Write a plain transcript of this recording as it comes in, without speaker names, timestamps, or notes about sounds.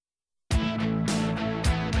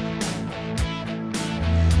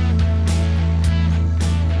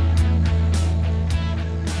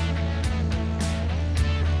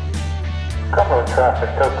traffic,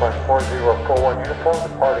 Oakland 4041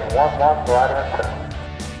 uniform, departing 11, glider and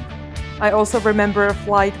south. I also remember a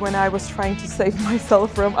flight when I was trying to save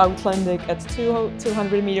myself from Outlandic at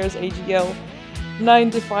 200 meters AGL,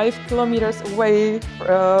 95 kilometers away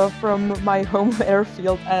from my home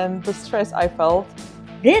airfield, and the stress I felt.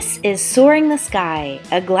 This is Soaring the Sky,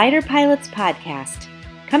 a glider pilot's podcast,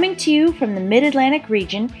 coming to you from the Mid-Atlantic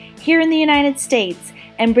region here in the United States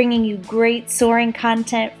and bringing you great soaring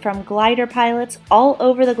content from glider pilots all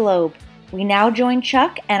over the globe. We now join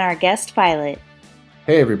Chuck and our guest pilot.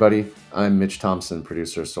 Hey everybody, I'm Mitch Thompson,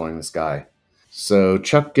 producer of Soaring the Sky. So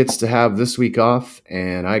Chuck gets to have this week off,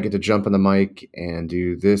 and I get to jump on the mic and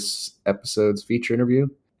do this episode's feature interview.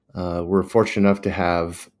 We're fortunate enough to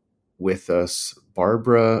have with us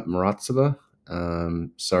Barbara Muravtseva.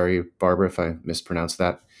 Sorry, Barbara, if I mispronounced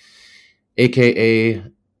that. AKA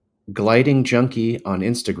Gliding Junkie on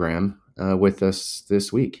Instagram with us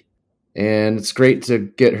this week. And it's great to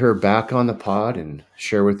get her back on the pod and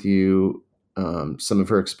share with you some of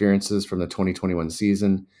her experiences from the 2021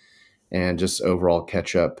 season and just overall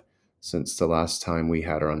catch up since the last time we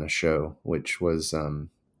had her on the show, which was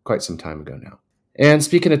quite some time ago now. And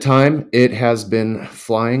speaking of time, it has been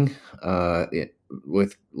flying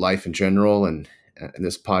with life in general and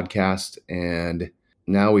this podcast. And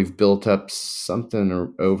now we've built up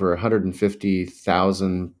something over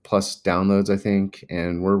 150,000 plus downloads, I think.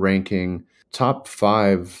 And we're ranking top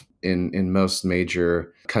 5 in most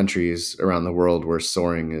major countries around the world where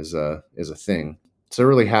soaring is a thing. So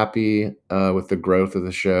really happy with the growth of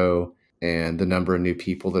the show and the number of new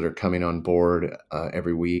people that are coming on board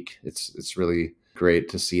every week. It's really great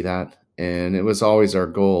to see that. And it was always our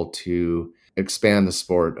goal to expand the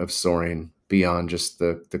sport of soaring beyond just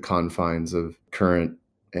the confines of current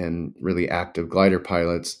and really active glider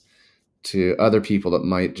pilots to other people that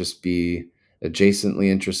might just be adjacently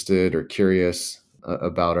interested or curious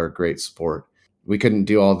about our great sport. We couldn't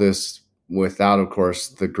do all this without, of course,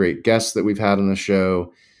 the great guests that we've had on the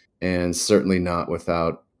show, and certainly not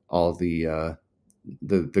without all the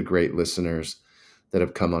great listeners that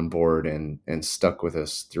have come on board and stuck with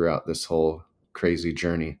us throughout this whole crazy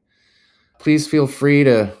journey. Please feel free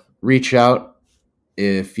to reach out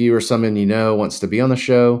if you or someone you know wants to be on the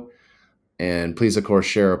show. And please, of course,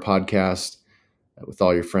 share our podcast with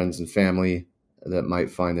all your friends and family that might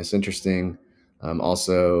find this interesting.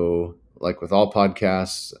 Also, like with all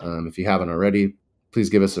podcasts, if you haven't already, please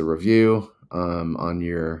give us a review on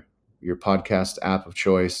your podcast app of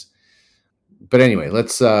choice. But anyway,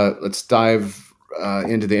 let's dive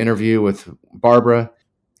into the interview with Barbara.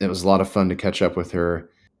 It was a lot of fun to catch up with her,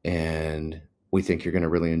 and we think you're going to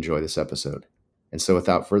really enjoy this episode. And so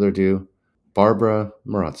without further ado, Barbara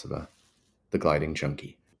Muravtseva, the Gliding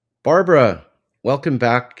Junkie. Barbara, welcome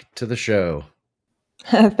back to the show.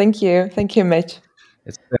 Thank you, Mitch.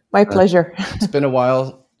 It's been, my pleasure. It's been a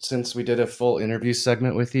while since we did a full interview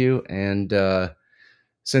segment with you, and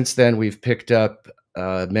since then we've picked up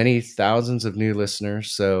many thousands of new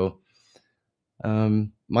listeners. So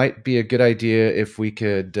might be a good idea if we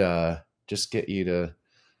could just get you to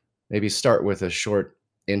maybe start with a short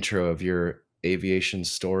intro of your aviation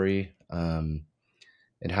story and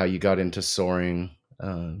how you got into soaring,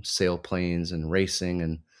 sailplanes and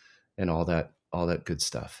racing and all that good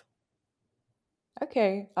stuff.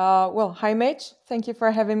 Okay. Well, hi, Mitch. Thank you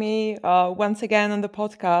for having me once again on the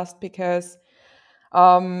podcast, because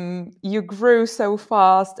you grew so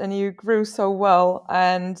fast and you grew so well,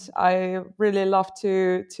 and I really love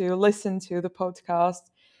to listen to the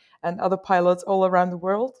podcast and other pilots all around the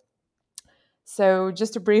world. So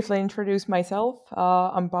just to briefly introduce myself,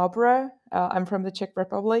 I'm Barbara. I'm from the Czech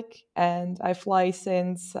Republic, and I've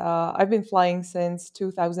been flying since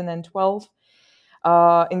 2012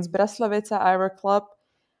 in Zbraslavice Aero Club,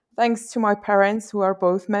 thanks to my parents, who are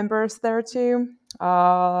both members there too.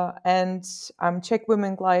 And I'm Czech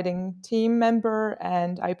Women Gliding team member,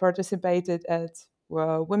 and I participated at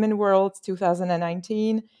Women Worlds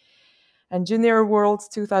 2019 and Junior Worlds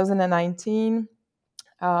 2019.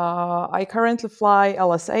 I currently fly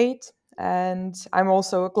LS8, and I'm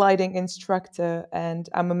also a gliding instructor, and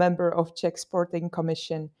I'm a member of Czech Sporting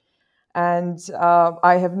Commission. And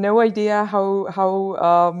I have no idea how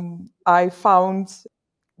I found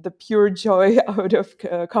the pure joy out of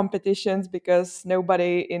competitions, because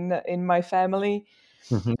nobody in my family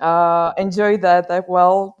enjoy that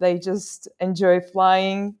well. They just enjoy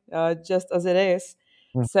flying just as it is.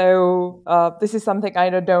 So this is something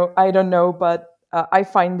I don't know, but I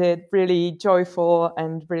find it really joyful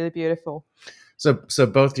and really beautiful. So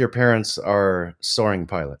both your parents are soaring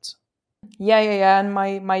pilots? Yeah. And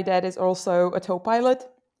my dad is also a tow pilot.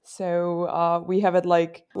 So we have it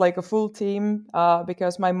like a full team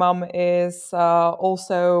because my mom is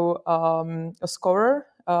also a scorer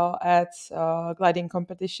at gliding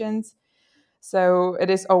competitions. So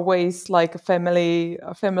it is always like a family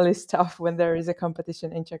stuff when there is a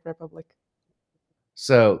competition in Czech Republic.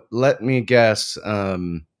 So let me guess,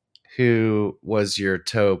 who was your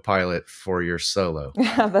tow pilot for your solo?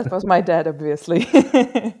 That was my dad, obviously.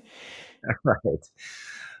 Right.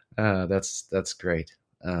 That's great.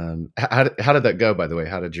 How did that go, by the way?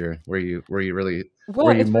 Were you really Well,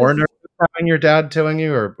 were you it more was nervous having your dad towing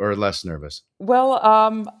you, or less nervous? well.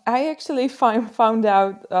 I actually found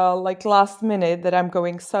out like last minute that I'm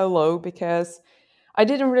going solo because I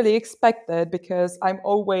didn't really expect that because I'm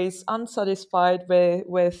always unsatisfied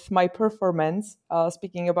with my performance.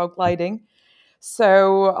 Speaking about gliding,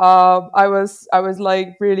 so I was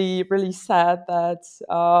like really sad that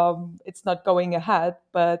it's not going ahead.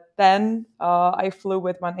 But then I flew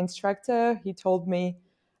with one instructor. He told me,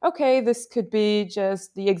 "Okay, this could be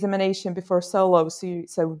just the examination before solo.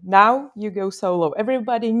 So now you go solo."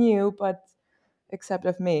 Everybody knew, but except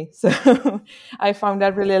of me. So I found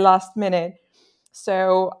that really last minute.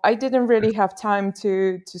 So I didn't really have time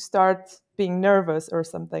to start being nervous or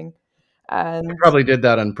something. You And probably did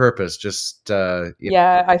that on purpose, just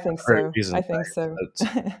yeah, I think for a so. reason, I think right? so.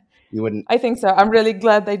 You wouldn't. I think so. I'm really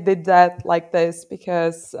glad they did that like this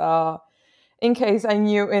because in case I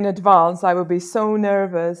knew in advance, I would be so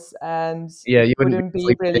nervous and Yeah, it you wouldn't be wouldn't be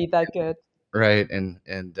sleeping, really that good. right,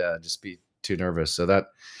 and just be too nervous. So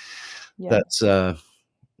Yeah. that's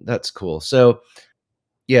that's cool. So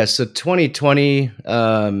yeah, so 2020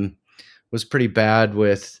 was pretty bad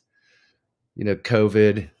with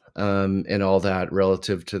COVID and all that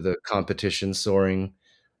relative to the competition soaring.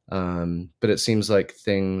 But it seems like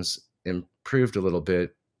things improved a little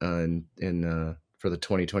bit in for the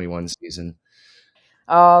 2021 season.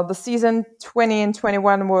 The season 20 and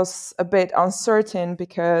 21 was a bit uncertain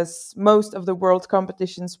because most of the world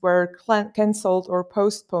competitions were cancelled or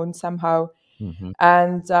postponed somehow. Mm-hmm.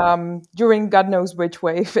 And during God knows which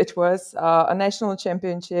wave it was, a national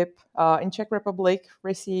championship in Czech Republic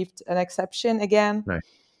received an exception again Right.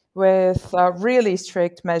 with really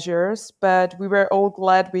strict measures, but we were all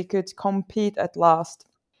glad we could compete at last.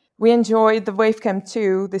 We enjoyed the Wave Camp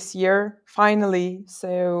 2 this year, finally.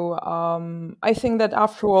 So I think that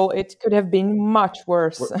after all, it could have been much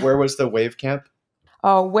worse. Where was the wave camp?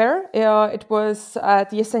 Where it was at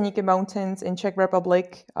the Jeseníky Mountains in Czech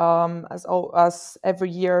Republic, as every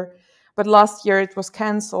year. But last year it was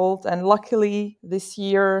cancelled, and luckily this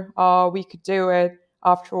year we could do it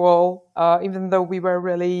after all. Even though we were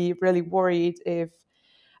really worried if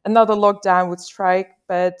another lockdown would strike,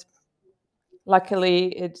 but luckily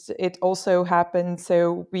it also happened,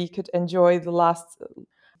 so we could enjoy the last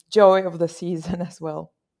joy of the season as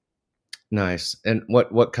well. Nice. And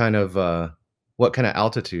what kind of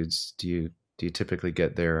altitudes do you typically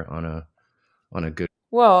get there on a good?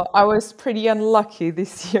 Well, I was pretty unlucky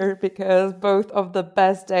this year because both of the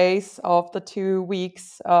best days of the 2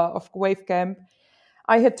 weeks of Wave Camp,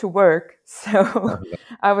 I had to work. So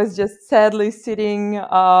I was just sadly sitting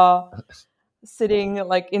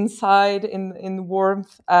like inside in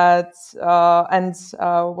warmth and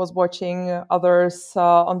was watching others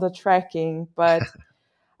on the trekking. But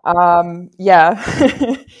yeah,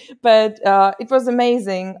 but it was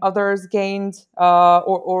amazing. Others gained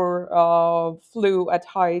or flew at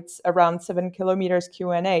heights around 7 kilometers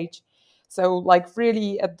QNH, so like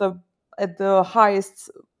really at the highest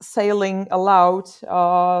sailing allowed.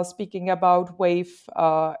 Speaking about wave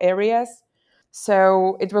areas,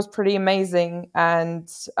 so it was pretty amazing, and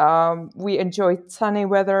we enjoyed sunny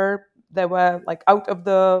weather. There were like out of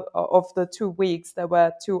the 2 weeks, there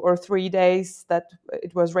were 2 or 3 days that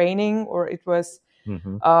it was raining or it was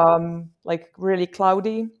Mm-hmm. like really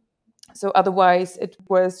cloudy. So otherwise, it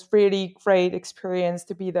was really great experience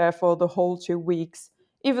to be there for the whole 2 weeks.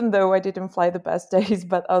 Even though I didn't fly the best days,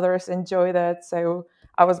 but others enjoyed it. So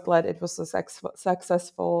I was glad it was a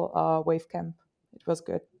successful wave camp. It was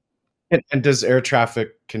good. And does air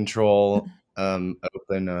traffic control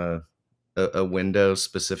open a window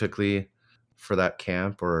specifically for that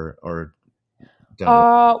camp, or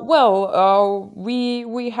don't?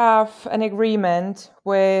 We have an agreement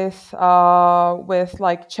with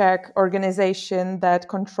like Czech organization that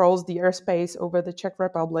controls the airspace over the Czech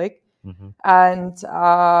Republic, Mm-hmm. and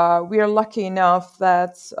we are lucky enough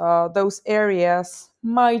that those areas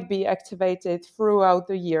might be activated throughout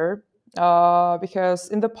the year because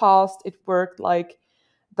in the past it worked like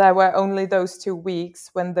there were only those 2 weeks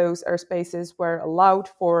when those airspaces were allowed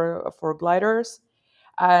for gliders,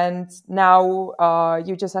 and now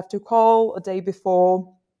you just have to call a day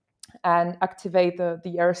before and activate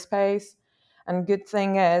the airspace. And good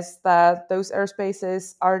thing is that those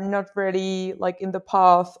airspaces are not really like in the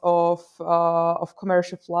path of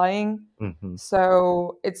commercial flying. Mm-hmm.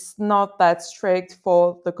 So it's not that strict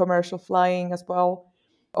for the commercial flying as well.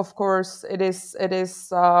 Of course, it is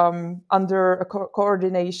under a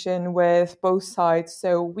coordination with both sides.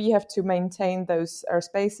 So we have to maintain those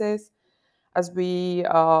airspaces as we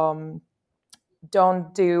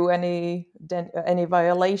don't do any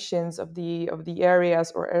violations of the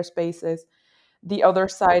areas or airspaces. The other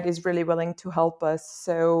side is really willing to help us,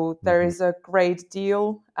 so there is a great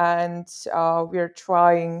deal, and we're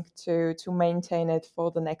trying to maintain it for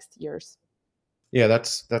the next years. Yeah,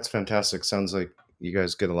 that's fantastic. Sounds like you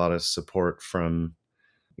guys get a lot of support from,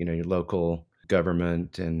 your local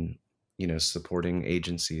government and, supporting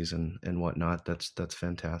agencies and whatnot. That's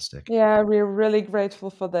fantastic. Yeah, we're really grateful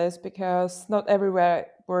for this because not everywhere it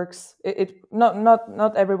works.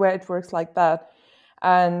 Not everywhere it works like that,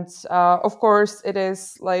 and of course it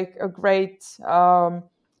is like a great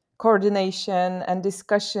coordination and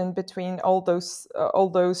discussion between all those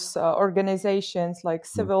organizations like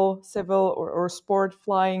civil or sport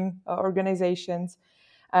flying organizations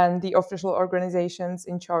and the official organizations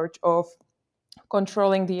in charge of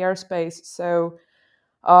controlling the airspace. So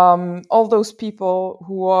all those people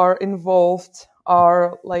who are involved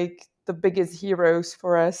are like the biggest heroes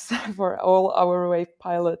for us, for all our wave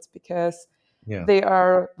pilots, because Yeah, they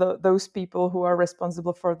are those people who are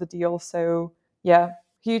responsible for the deal. So yeah,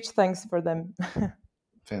 huge thanks for them.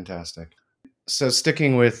 fantastic. So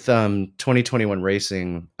sticking with 2021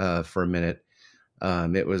 racing for a minute,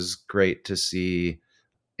 it was great to see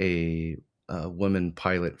a woman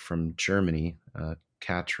pilot from Germany,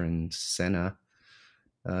 Katrin Senna,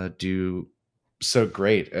 do so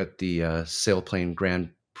great at the Sailplane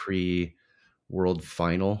Grand Prix World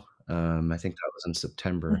Final. I think that was in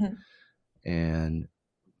September, Mhm. and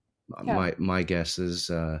Yeah. my guess is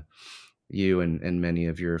you and many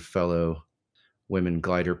of your fellow women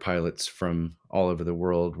glider pilots from all over the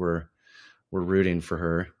world were rooting for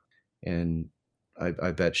her, and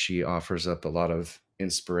I bet she offers up a lot of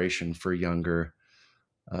inspiration for younger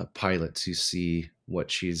pilots who see what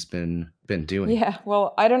she's been doing. Yeah,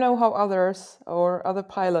 well, I don't know how others or other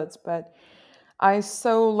pilots, but I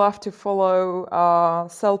so love to follow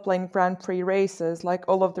sailplane Grand Prix races, like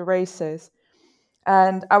all of the races.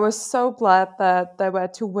 And I was so glad that there were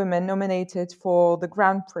two women nominated for the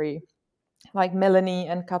Grand Prix, like Melanie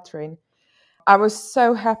and Catherine. I was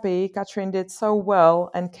so happy Catherine did so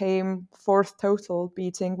well and came fourth total,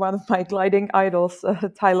 beating one of my gliding idols,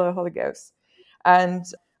 Tyler Holligos. And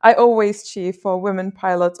I always cheer for women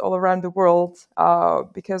pilots all around the world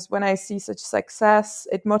because when I see such success,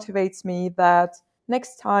 it motivates me that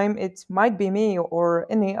next time it might be me or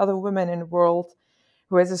any other woman in the world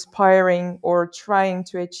who is aspiring or trying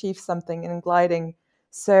to achieve something in gliding.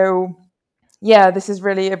 So yeah, this is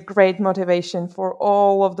really a great motivation for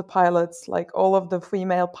all of the pilots, like all of the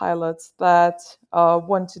female pilots that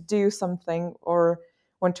want to do something or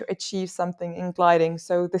want to achieve something in gliding.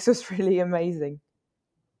 So this is really amazing.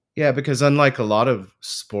 Yeah, because unlike a lot of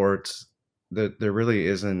sports, there really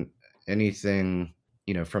isn't anything,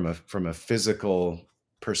 from a physical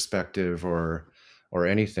perspective or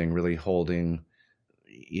anything really holding,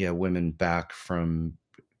 women back from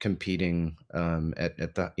competing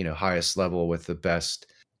at the highest level with the best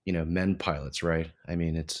men pilots, right? I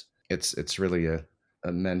mean, it's really a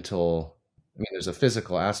mental. I mean, there's a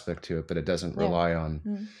physical aspect to it, but it doesn't Yeah. rely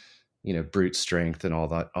on Mm. brute strength and all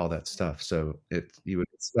that stuff. So you would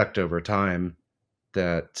expect over time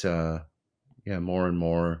that more and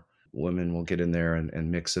more women will get in there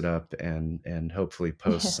and mix it up and hopefully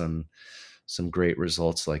post Yeah. some great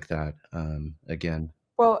results like that again.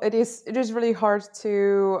 Well, it is really hard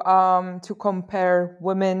to compare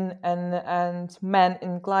women and men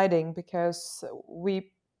in gliding because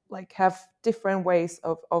we like have different ways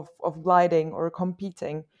of gliding or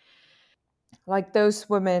competing. Like those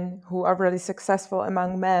women who are really successful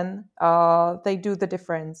among men, they do the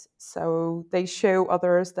difference. So they show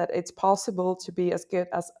others that it's possible to be as good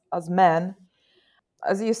as men.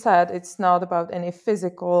 As you said, it's not about any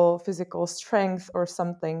physical strength or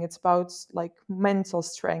something. It's about like mental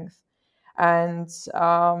strength, and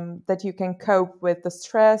that you can cope with the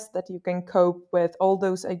stress, that you can cope with all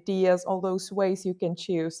those ideas, all those ways you can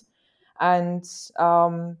choose. And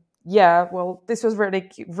yeah, well, this was really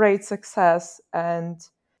great success, and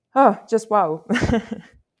oh, just wow.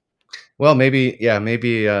 Well, maybe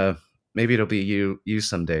it'll be you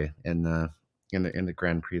someday, and in the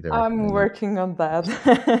Grand Prix there. I'm working on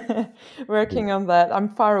that. Working on that. I'm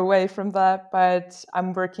far away from that, but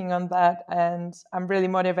I'm working on that, and I'm really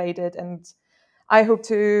motivated. And I hope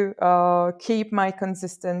to keep my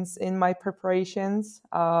consistency in my preparations.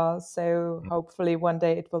 So hopefully one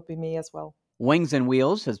day it will be me as well. Wings and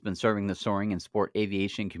Wheels has been serving the soaring and sport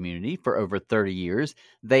aviation community for over 30 years.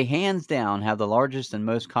 They hands down have the largest and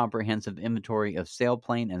most comprehensive inventory of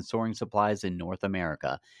sailplane and soaring supplies in North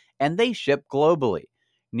America, and they ship globally.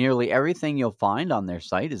 Nearly everything you'll find on their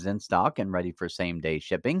site is in stock and ready for same-day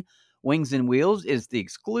shipping. Wings and Wheels is the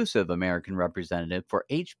exclusive American representative for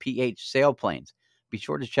HPH sailplanes. Be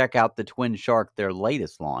sure to check out the Twin Shark, their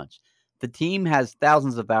latest launch. The team has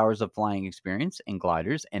thousands of hours of flying experience in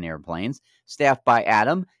gliders and airplanes, staffed by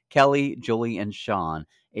Adam, Kelly, Julie, and Sean.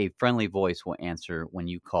 A friendly voice will answer when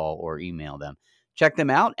you call or email them. Check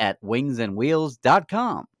them out at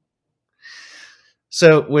wingsandwheels.com.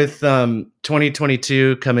 So with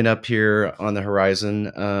 2022 coming up here on the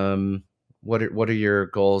horizon, what are your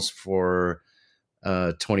goals for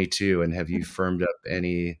 22, and have you firmed up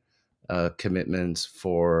any commitments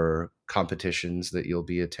for competitions that you'll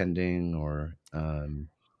be attending, or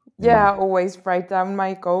Yeah, I always write down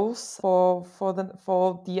my goals for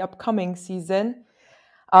the upcoming season.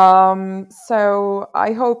 So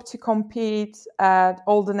I hope to compete at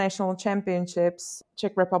all the national championships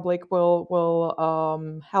Czech Republic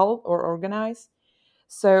will held or organize.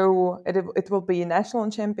 So it will be a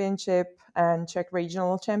national championship and Czech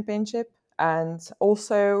regional championship. And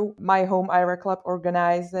also my home IRA club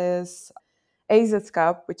organizes AZ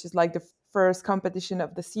Cup, which is like the first competition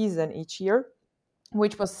of the season each year,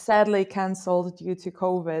 which was sadly cancelled due to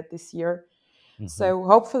COVID this year. Mhm. So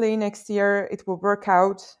hopefully next year it will work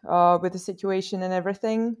out with the situation and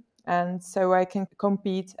everything. And so I can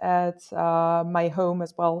compete at my home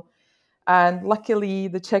as well. And luckily,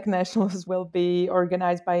 the Czech Nationals will be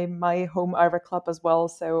organized by my home IRA club as well.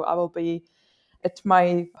 So I will be at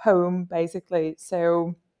my home, basically.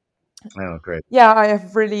 So Oh, great. yeah, I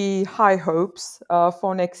have really high hopes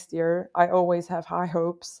for next year. I always have high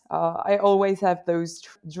hopes. I always have those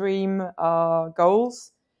dream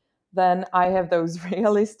goals. Then I have those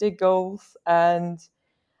realistic goals, and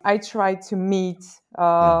I try to meet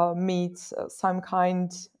some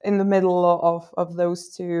kind in the middle of those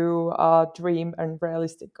two dream and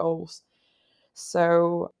realistic goals.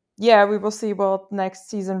 So yeah, we will see what next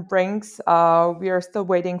season brings. We are still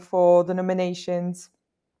waiting for the nominations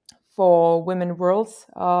for Women Worlds.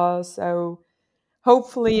 So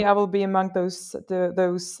hopefully, I will be among those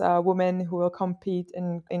women who will compete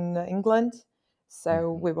in England.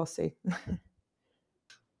 So we will see.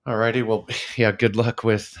 Alrighty, well, yeah, good luck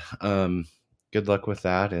with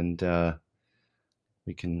that, and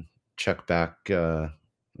we can check back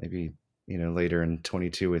maybe later in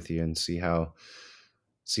 22 with you and see how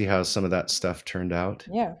some of that stuff turned out.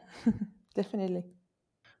 Yeah, definitely.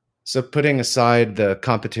 So putting aside the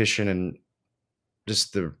competition and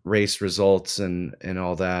just the race results and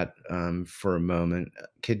all that for a moment,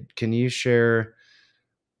 can you share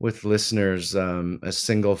with listeners a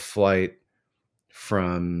single flight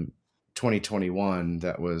from 2021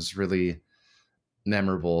 that was really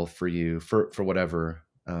memorable for you for whatever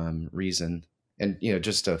reason, and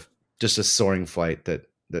just a soaring flight that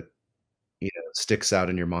sticks out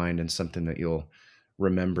in your mind and something that you'll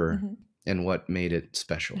remember, Mm-hmm. and what made it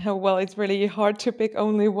special? Well, it's really hard to pick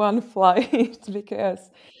only one flight because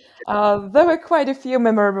there were quite a few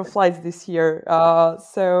memorable flights this year.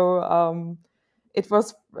 It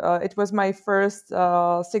was my first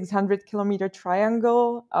 600-kilometer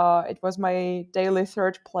triangle. It was my daily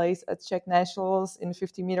third place at Czech Nationals in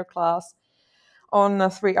 50-meter class on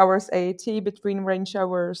 3 hours AAT between range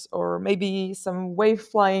hours, or maybe some wave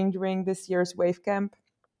flying during this year's wave camp.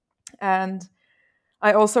 And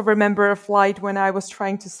I also remember a flight when I was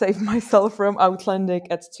trying to save myself from Outlandic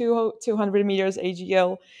at 200 meters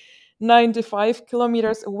AGL, 95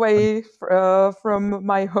 kilometers away from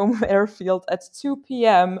my home airfield at 2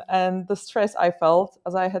 p.m. and the stress I felt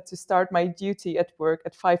as I had to start my duty at work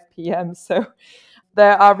at 5 p.m. So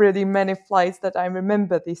there are really many flights that I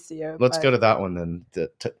remember this year. Let's go to that one then.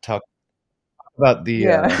 Talk about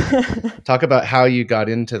talk about how you got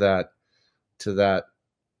into that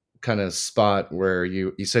kind of spot where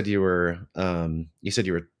you said you were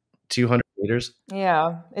 200 meters.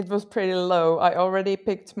 Yeah, it was pretty low. I already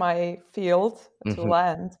picked my field to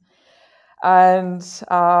land, and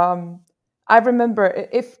I remember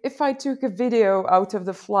if I took a video out of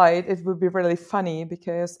the flight, it would be really funny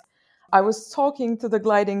because I was talking to the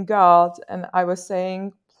gliding guard and I was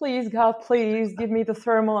saying, "Please, God, please give me the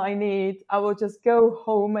thermal I need. I will just go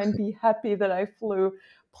home and be happy that I flew.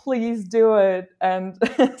 please do it. And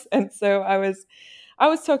and so I was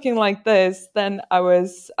talking like this. Then I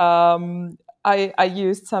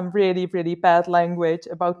used some really, really bad language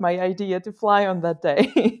about my idea to fly on that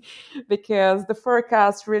day because the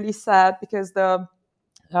forecast really said, because there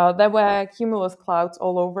were cumulus clouds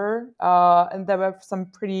all over, and there were some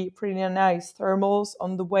pretty nice thermals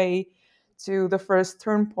on the way to the first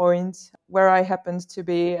turn point, where I happened to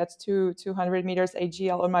be at 200 meters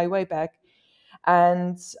AGL on my way back.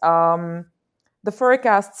 And the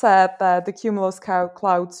forecast said that the cumulus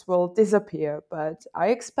clouds will disappear, but I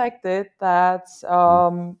expected that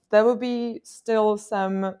there will be still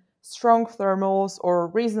some strong thermals or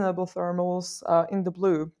reasonable thermals in the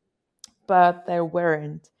blue, but there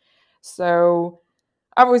weren't. So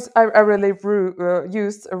I really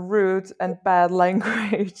used a rude and bad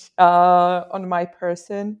language on my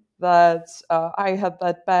person, that I had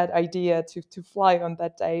that bad idea to fly on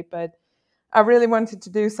that day, but I really wanted to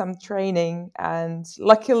do some training, and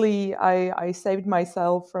luckily I saved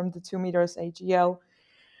myself from the 2 meters AGL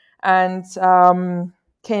and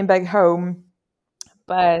came back home.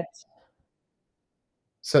 But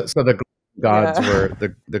So the gods yeah, were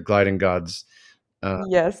the gliding gods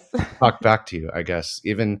yes, talked back to you, I guess,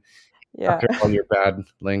 even yeah. after all your bad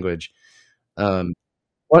language.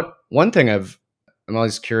 What one thing I'm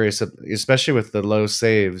always curious, especially with the low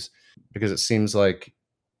saves, because it seems like,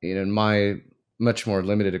 in my much more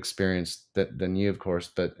limited experience than you, of course,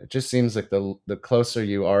 but it just seems like the closer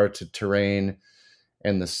you are to terrain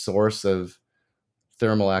and the source of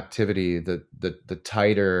thermal activity, the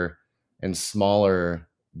tighter and smaller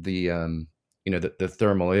the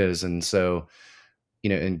thermal is, and so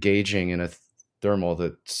engaging in a thermal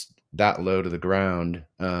that's that low to the ground,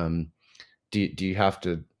 do you have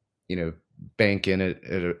to bank in it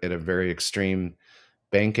at a very extreme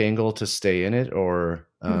bank angle to stay in it, or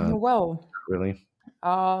Well, really?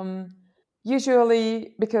 um,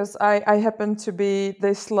 usually, because I happen to be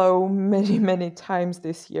this low many times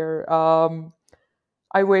this year.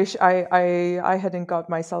 I wish I hadn't got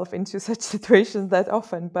myself into such situations that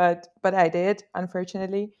often, but I did,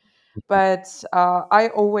 unfortunately. But I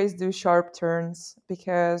always do sharp turns,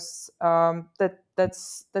 because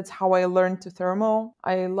that's how I learned to thermal.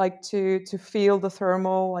 I like to feel the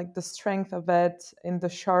thermal, like the strength of it in the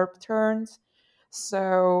sharp turns.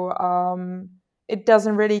 So it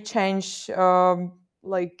doesn't really change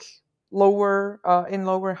like lower in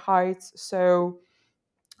lower heights. So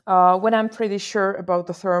when I'm pretty sure about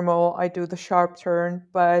the thermal, I do the sharp turn.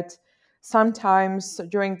 But sometimes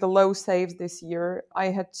during the low saves this year, I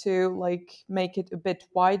had to like make it a bit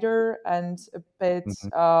wider and a bit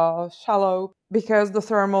Mhm. shallow, because the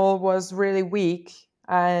thermal was really weak.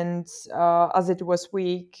 And as it was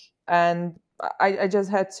weak, and I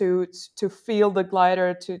just had to feel the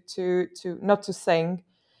glider to not to sink.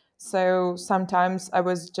 So sometimes I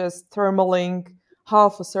was just thermaling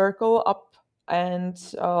half a circle up, and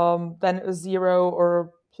then a zero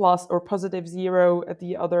or plus or positive zero at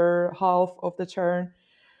the other half of the turn.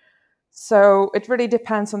 So it really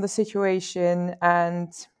depends on the situation,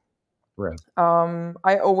 and Right.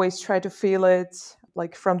 I always try to feel it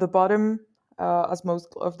like from the bottom, as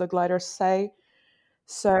most of the gliders say.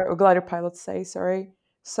 So, or glider pilots say, sorry. Yeah.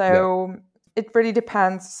 So it really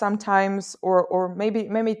depends. Sometimes, or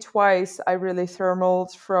maybe twice, I really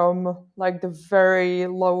thermaled from like the very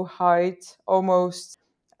low height, almost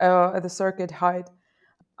at the circuit height.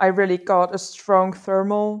 I really got a strong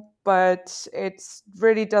thermal, but it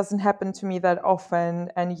really doesn't happen to me that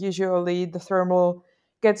often. And usually the thermal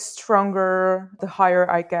gets stronger the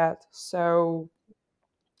higher I get. So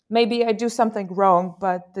maybe I do something wrong,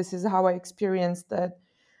 but this is how I experienced that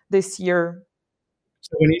this year.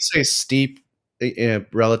 So when you say steep,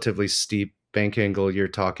 relatively steep bank angle, you're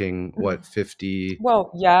talking what, 50,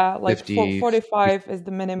 Well, yeah, like 50, 45 is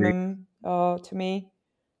the degree? minimum to me.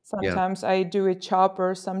 Yeah. Sometimes I do it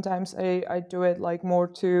sharper, sometimes I do it like more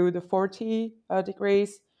to the 40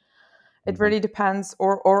 degrees. It Mhm. really depends.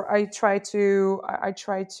 Or I try to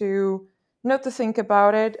not to think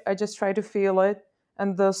about it. I just try to feel it.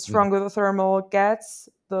 And the Mhm. stronger the thermal gets,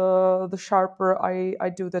 the sharper I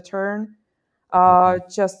do the turn.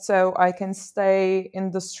 Mhm. Just so I can stay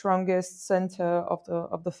in the strongest center of the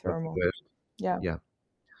Of the thermal. wave. Yeah. Yeah.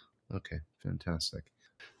 Okay. Fantastic.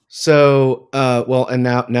 So, well, and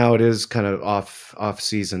now it is kind of off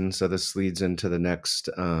season, so this leads into the next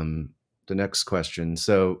question.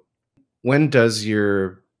 So, when does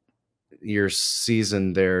your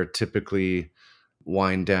season there typically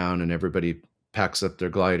wind down and everybody packs up their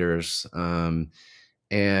gliders?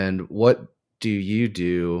 And what do you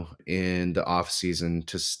do in the off season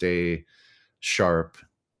to stay sharp?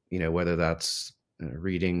 Whether that's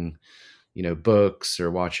reading, books or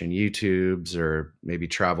watching YouTubes, or maybe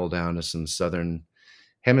travel down to some southern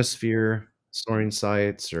hemisphere soaring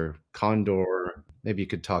sites or Condor. Maybe you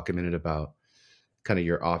could talk a minute about kind of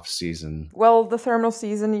your off season. Well, the thermal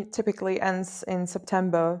season typically ends in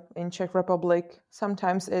September in Czech Republic.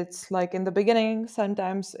 Sometimes it's like in the beginning,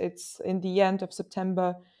 sometimes it's in the end of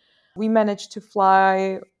September. We managed to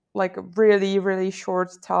fly like a really, really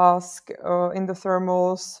short task in the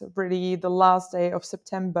thermals, really the last day of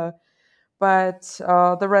September. But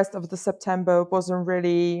the rest of the September wasn't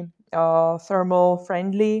really thermal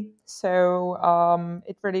friendly. So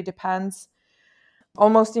it really depends.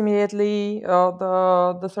 Almost immediately,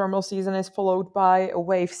 the thermal season is followed by a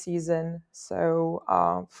wave season. So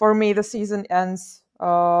for me, the season ends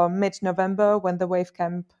mid-November when the wave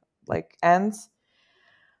camp ends.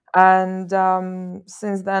 And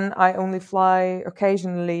since then, I only fly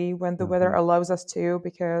occasionally when the weather allows us to,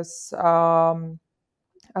 because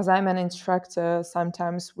as I'm an instructor,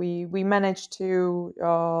 sometimes we manage to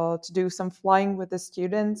do some flying with the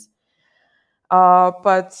students.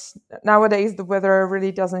 But nowadays, the weather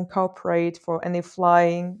really doesn't cooperate for any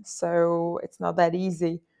flying, so it's not that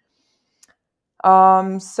easy.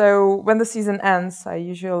 So when the season ends, I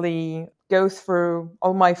usually go through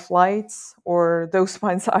all my flights, or those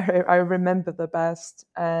ones I remember the best.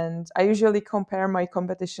 And I usually compare my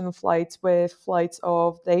competition flights with flights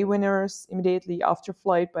of day winners immediately after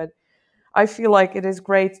flight. But I feel like it is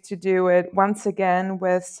great to do it once again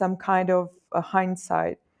with some kind of a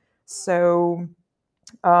hindsight. So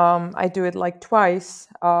I do it like twice.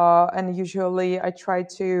 And usually I try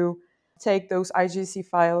to take those IGC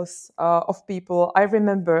files of people I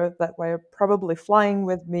remember that were probably flying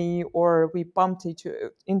with me, or we bumped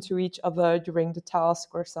into each other during the task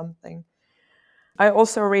or something. I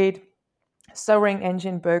also read Soaring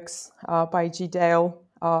Engine books by G. Dale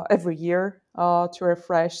every year to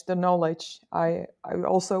refresh the knowledge. I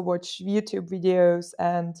also watch YouTube videos,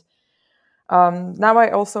 and now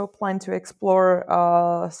I also plan to explore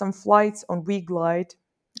some flights on WeGlide,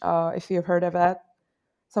 if you've heard of that,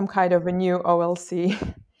 some kind of a new OLC.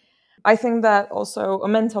 I think that also a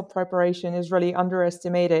mental preparation is really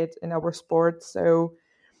underestimated in our sport. So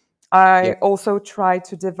I also try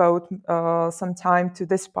to devote some time to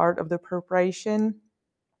this part of the preparation.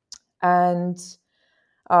 And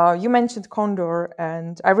you mentioned Condor,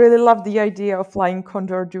 and I really love the idea of flying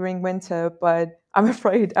Condor during winter, but I'm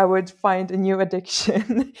afraid I would find a new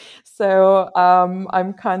addiction. So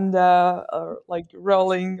I'm kind of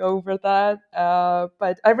rolling over that.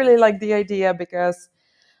 But I really like the idea, because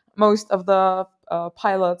most of the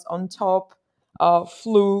pilots on top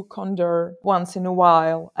flew Condor once in a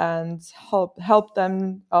while, and help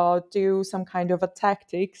them do some kind of a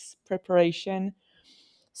tactics preparation.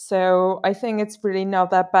 So I think it's really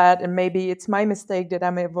not that bad, and maybe it's my mistake that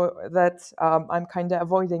I'm kind of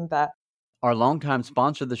avoiding that. Our longtime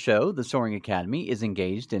sponsor of the show, the Soaring Academy, is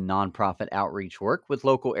engaged in nonprofit outreach work with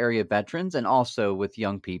local area veterans and also with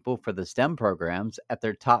young people for the STEM programs at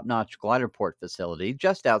their top-notch glider port facility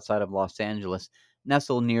just outside of Los Angeles,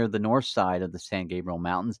 nestled near the north side of the San Gabriel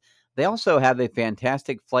Mountains. They also have a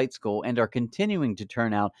fantastic flight school and are continuing to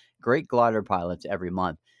turn out great glider pilots every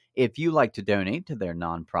month. If you like to donate to their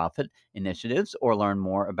nonprofit initiatives or learn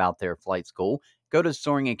more about their flight school, go to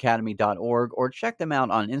soaringacademy.org or check them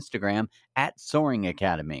out on Instagram at Soaring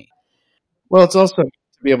Academy. Well, it's also to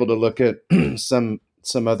be able to look at some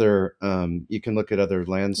other. You can look at other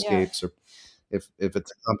landscapes, or if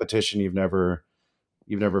it's a competition you've never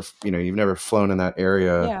flown in that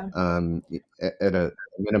area. Yeah. At a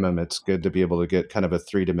minimum, it's good to be able to get kind of a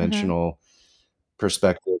three-dimensional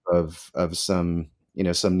perspective of some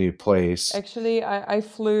some new place. Actually, I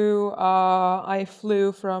flew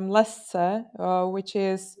from Lesce, which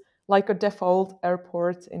is like a default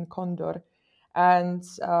airport in Condor, and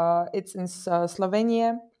it's in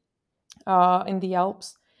Slovenia, in the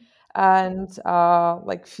Alps. And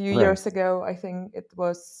like few years ago, I think it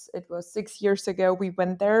was 6 years ago, we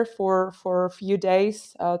went there for a few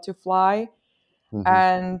days to fly.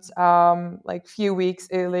 And like few weeks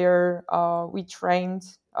earlier, we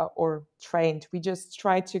we just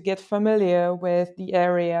tried to get familiar with the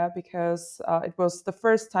area, because it was the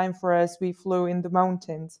first time for us we flew in the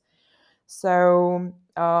mountains. So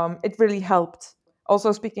it really helped.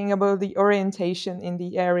 Also, speaking about the orientation in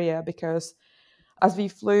the area, because as we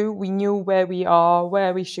flew, we knew where we are,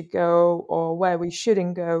 where we should go, or where we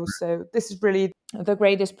shouldn't go. So this is really the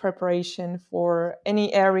greatest preparation for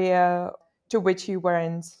any area to which you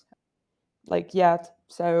weren't yet.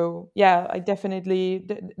 So yeah, I definitely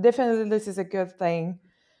this is a good thing.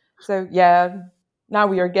 So yeah, now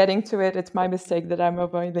we are getting to it. It's my mistake that I'm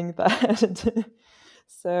avoiding that.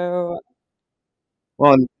 So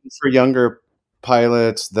Well, and for younger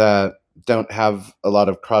pilots that don't have a lot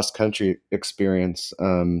of cross country experience,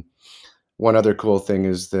 one other cool thing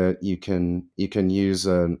is that you can use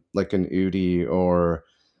like an UDI or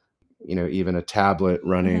even a tablet mhm,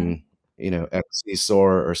 running XC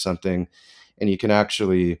or something, and you can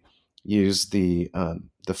actually use the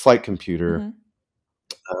flight computer mhm,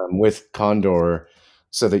 with Condor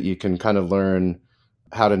so that you can kind of learn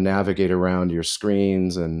how to navigate around your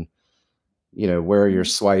screens and where you're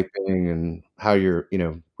mhm. swiping and how you're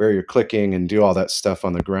where you're clicking and do all that stuff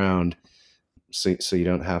on the ground so you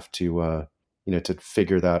don't have to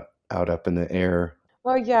figure that out up in the air.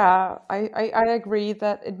 Well, yeah, I agree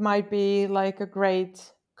that it might be like a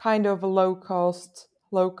great kind of a low cost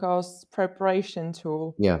preparation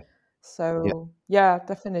tool. Yeah, yeah, So yeah,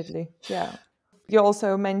 definitely. Yeah. You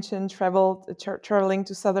also mentioned traveling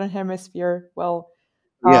to Southern Hemisphere.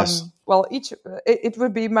 yes, It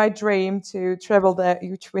would be my dream to travel there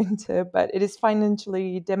each winter, but it is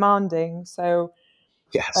financially demanding. So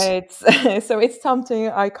yes. it's so it's something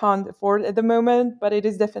I can't afford at the moment, but it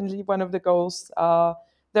is definitely one of the goals.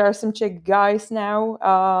 There are some Czech guys now,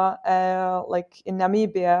 like in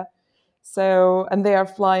Namibia, so and they are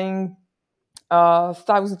flying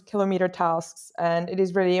 1,000 kilometer tasks, and it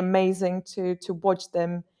is really amazing to watch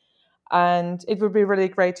them. And it would be really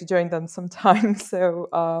great to join them sometime.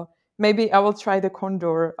 So maybe I will try the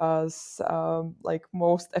Condor as like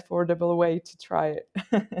most affordable way to try it.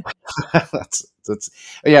 That's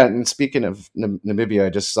yeah. And speaking of Namibia, I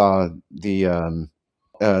just saw the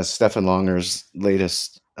Stefan Longer's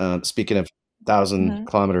latest. Speaking of thousand Mhm.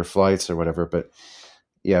 kilometer flights or whatever, but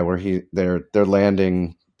yeah, where they're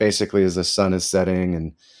landing basically as the sun is setting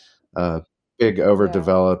and big Yeah.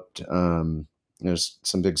 overdeveloped. There's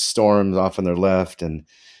some big storms off on their left, and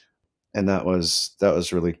that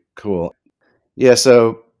was really cool. Yeah,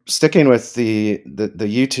 so sticking with the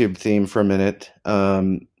YouTube theme for a minute.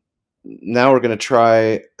 Now we're going to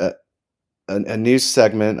try a new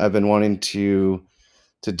segment I've been wanting to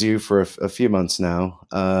do for a few months now,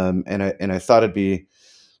 and I thought it'd be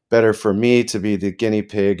better for me to be the guinea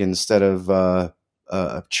pig instead of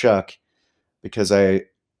Chuck, because I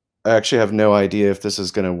actually have no idea if this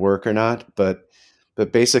is going to work or not. But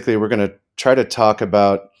basically, we're going to try to talk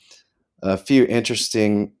about a few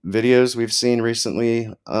interesting videos we've seen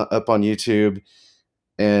recently up on YouTube,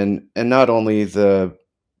 and not only the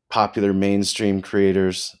popular mainstream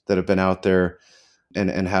creators that have been out there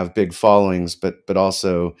and have big followings, but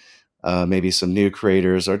also maybe some new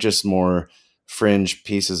creators or just more fringe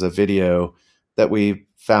pieces of video that we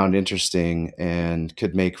found interesting and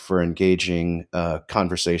could make for engaging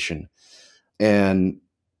conversation. And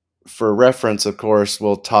for reference, of course,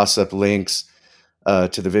 we'll toss up links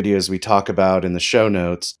to the videos we talk about in the show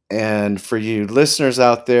notes. And for you listeners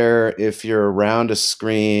out there, if you're around a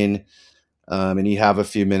screen and you have a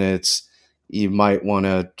few minutes, you might want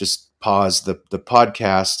to just pause the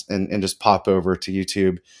podcast and just pop over to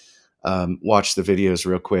YouTube, watch the videos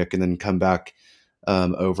real quick, and then come back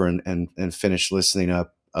over and finish listening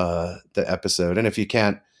up the episode. And if you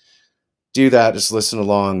can't do that, just listen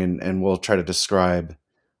along, and we'll try to describe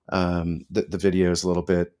the videos a little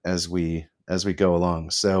bit as we go along.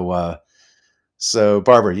 So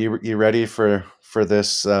Barbara, you ready for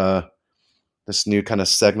this new kind of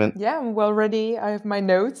segment? Yeah, I'm well ready. I have my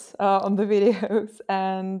notes on the videos,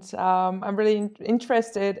 and I'm really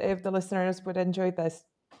interested if the listeners would enjoy this.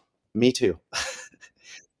 Me too.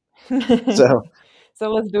 So So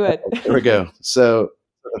let's do it. here we go. So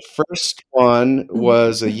the first one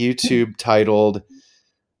was a YouTube titled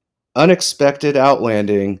 "Unexpected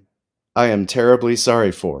Outlanding I Am Terribly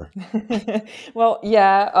Sorry For." Well,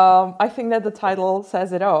 yeah, I think that the title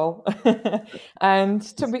says it all. And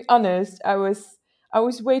to be honest, I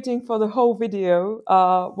was waiting for the whole video.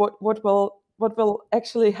 What will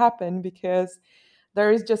actually happen, because there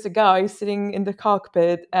is just a guy sitting in the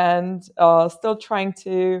cockpit and still trying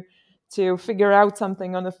to figure out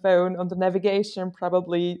something on the phone, on the navigation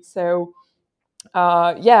probably. So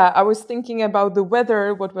yeah, I was thinking about the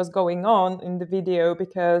weather, what was going on in the video,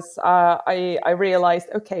 because I realized,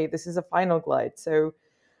 okay, this is a final glide. So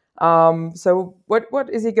what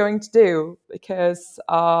is he going to do? Because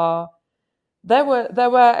there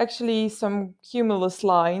were actually some cumulus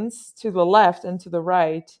lines to the left and to the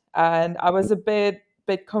right, and I was a bit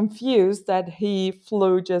confused that he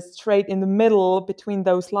flew just straight in the middle between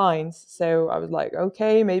those lines. So I was like,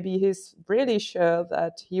 okay, maybe he's really sure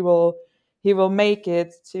that he will make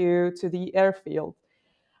it to the airfield.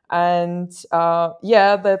 And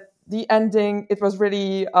yeah, that the ending, it was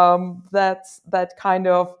really that kind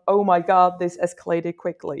of, oh my god, this escalated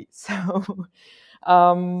quickly. So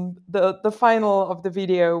The final of the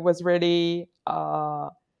video was really,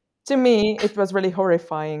 to me, it was really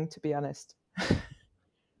horrifying, to be honest.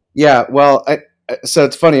 Yeah, well, so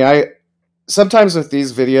it's funny. I sometimes with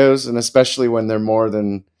these videos, and especially when they're more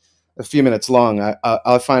than a few minutes long,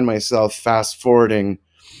 I'll find myself fast forwarding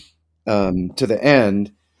to the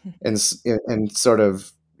end and sort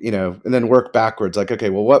of, and then work backwards. Like, okay,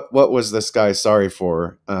 well, what was this guy sorry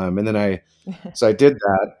for? And then I did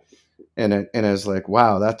that, and I was like,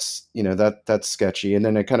 wow, that's that's sketchy. And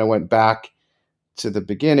then I kind of went back to the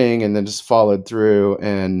beginning and then just followed through,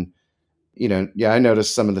 and I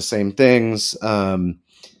noticed some of the same things.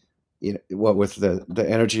 What with the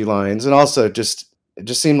energy lines, and also it just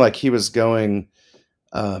seemed like he was going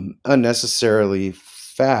unnecessarily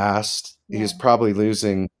fast. Yeah. He was probably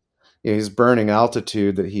losing, he's burning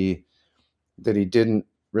altitude that he didn't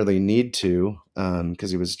really need to, because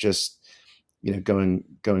he was just going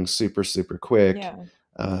super quick. Yeah.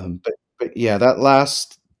 But yeah, that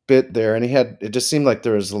last bit there, and it just seemed like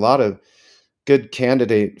there was a lot of good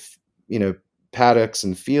candidate paddocks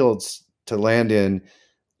and fields to land in,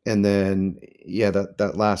 and then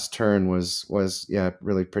that last turn was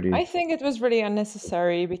really pretty. I think it was really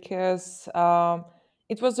unnecessary because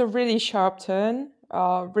it was a really sharp turn,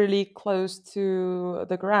 really close to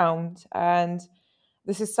the ground. And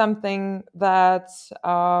this is something that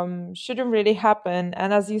shouldn't really happen.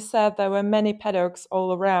 And as you said, there were many paddocks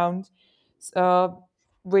all around,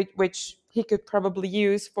 which he could probably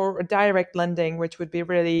use for a direct landing, which would be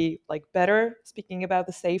really better, speaking about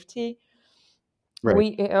the safety.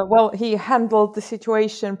 Right. He handled the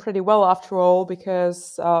situation pretty well after all,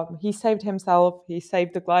 because he saved himself, he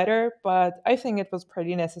saved the glider, but I think it was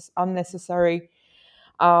pretty unnecessary.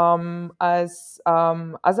 As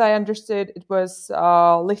I understood, it was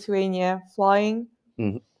Lithuania flying,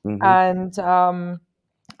 Mm-hmm. and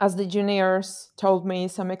as the juniors told me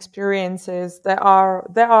some experiences, there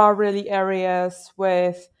are really areas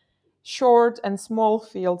with short and small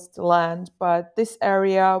fields to land, but this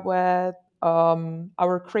area where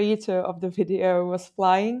our creator of the video was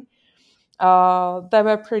flying, there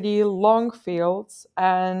were pretty long fields,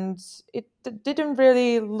 and it didn't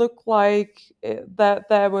really look like that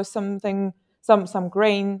there was something, some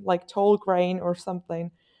grain, like tall grain or something.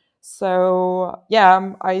 So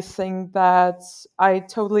yeah, I think that I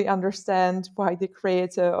totally understand why the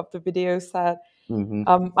creator of the video said, Mm-hmm.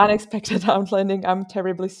 unexpected outlanding, I'm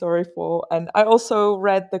terribly sorry for. And I also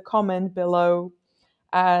read the comment below,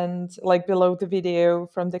 and below the video,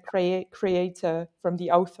 from the creator, from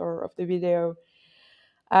the author of the video.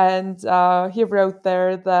 And he wrote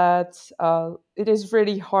there that it is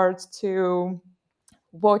really hard to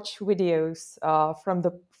watch videos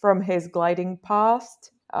from his gliding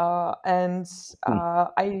past. And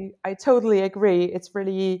I totally agree. It's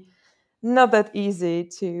really not that easy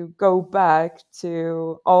to go back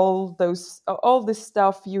to all this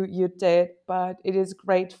stuff you did, but it is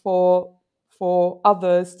great for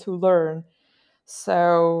others to learn.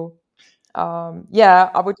 So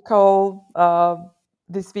I would call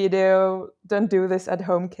this video "Don't do this at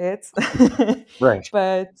home, kids." Right.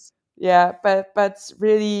 But yeah, but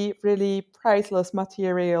really really priceless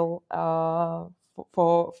material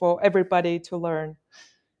for everybody to learn.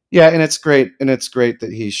 Yeah, and it's great that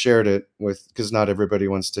he shared it with, because not everybody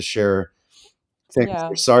wants to share things Yeah.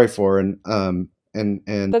 they're sorry for, and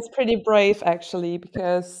That's pretty brave, actually,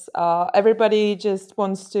 because everybody just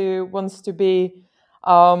wants to be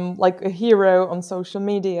like a hero on social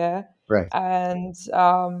media, right. and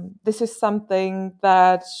this is something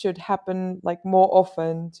that should happen more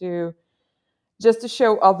often, just to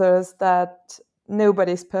show others that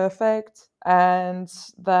nobody's perfect, and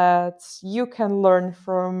that you can learn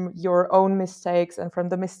from your own mistakes and from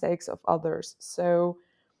the mistakes of others. So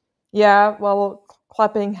yeah, well,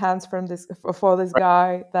 clapping hands for this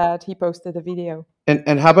guy that he posted a video.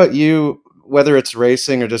 And how about you? Whether it's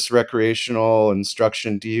racing or just recreational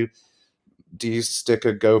instruction, do you stick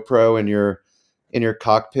a GoPro in your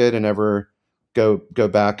cockpit and ever go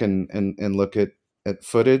back and look at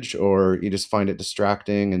footage, or you just find it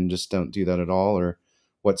distracting and just don't do that at all? Or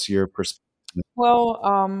what's your perspective? Well,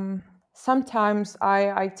 sometimes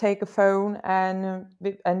I take a phone and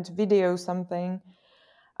video something,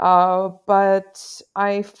 but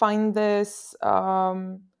I find this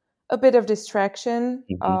a bit of distraction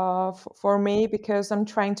Mm-hmm. for me, because I'm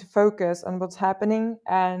trying to focus on what's happening,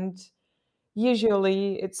 and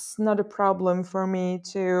usually it's not a problem for me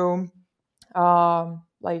to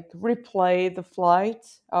replay the flight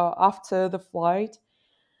after the flight.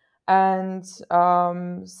 And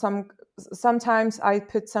sometimes I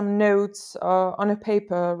put some notes on a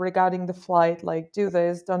paper regarding the flight, like do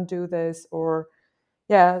this, don't do this, or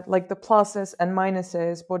like the pluses and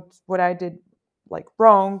minuses, what I did like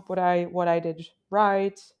wrong, what I did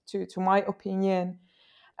right, to my opinion.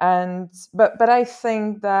 And but I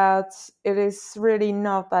think that it is really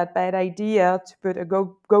not that bad idea to put a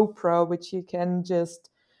GoPro, which you can just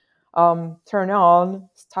turn on,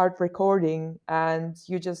 start recording, and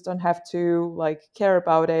you just don't have to like care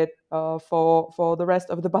about it for the rest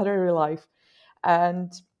of the battery life.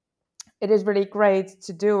 And it is really great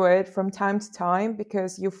to do it from time to time,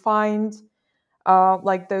 because you find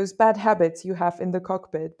like those bad habits you have in the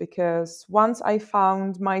cockpit. Because once I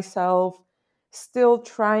found myself still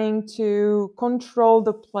trying to control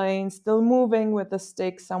the plane, still moving with the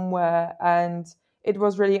stick somewhere, and it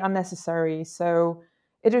was really unnecessary. So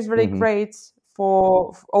it is really great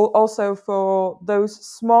for also for those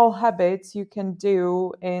small habits you can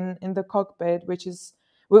do in the cockpit, which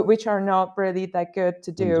are not really that good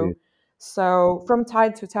to do. Indeed. So from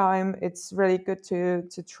time to time, it's really good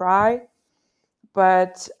to try,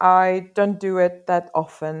 but I don't do it that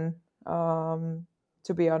often,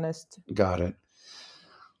 to be honest. Got it.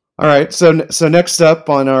 All right. So next up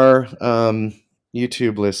on our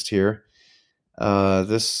YouTube list here,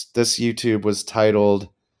 this YouTube was titled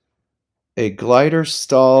 "A Glider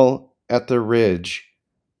Stall at the Ridge.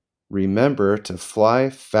 Remember to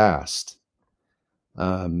fly fast."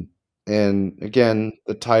 And again,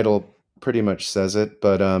 the title pretty much says it,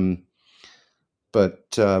 but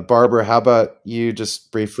Barbara, how about you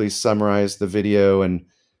just briefly summarize the video and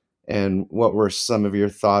what were some of your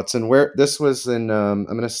thoughts, and where this was in, I'm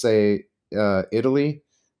going to say Italy,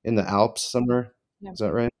 in the Alps somewhere. Yeah. Is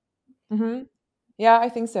that right? Mm-hmm. Yeah, I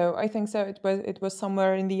think so. It was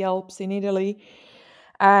somewhere in the Alps in Italy.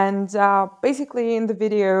 And basically, in the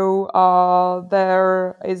video,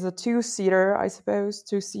 there is a two-seater, I suppose,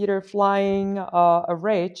 two-seater flying a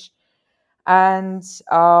ridge. And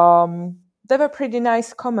there were pretty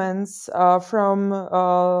nice comments from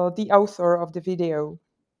the author of the video.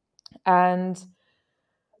 And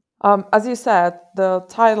as you said, the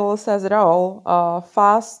title says it all.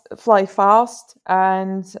 Fly fast,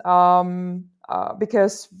 and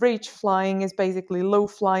because ridge flying is basically low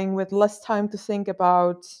flying with less time to think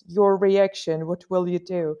about your reaction. What will you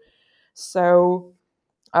do? So,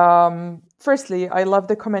 firstly, I love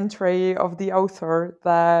the commentary of the author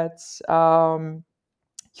that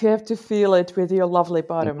you have to feel it with your lovely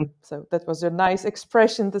bottom. So that was a nice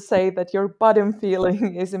expression to say that your bottom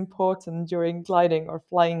feeling is important during gliding or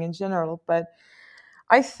flying in general. But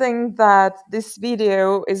I think that this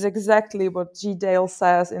video is exactly what G. Dale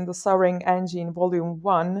says in the Soaring Engine Volume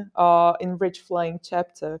 1 in Ridge Flying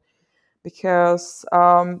chapter, because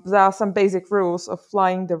there are some basic rules of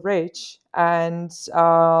flying the ridge, and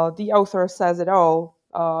the author says it all.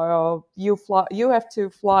 You have to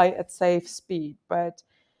fly at safe speed, but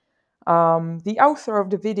the author of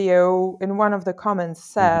the video in one of the comments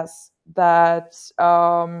says that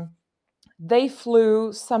they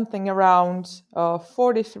flew something around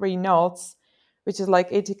 43 knots, which is like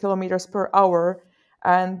 80 kilometers per hour.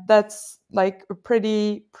 And that's like a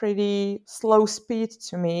pretty slow speed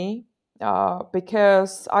to me,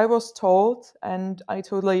 because I was told, and I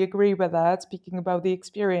totally agree with that, speaking about the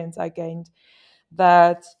experience I gained,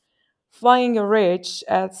 that flying a ridge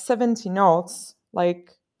at 70 knots,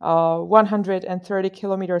 like 130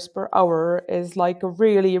 kilometers per hour, is like a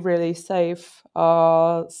really, really safe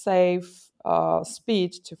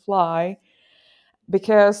speed to fly.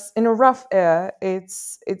 Because in a rough air,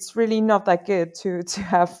 it's really not that good to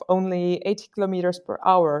have only 80 kilometers per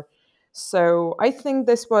hour. So I think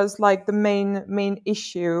this was like the main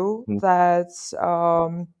issue that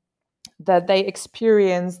that they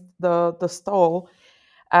experienced the stall.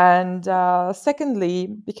 And secondly,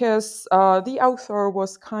 because the author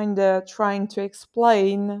was kind of trying to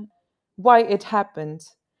explain why it happened.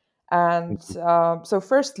 And so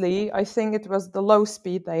firstly, I think it was the low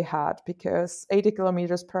speed they had, because 80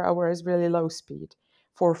 kilometers per hour is really low speed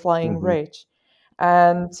for flying ridge.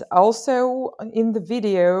 And also in the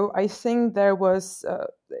video, I think there was,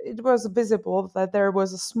 it was visible that there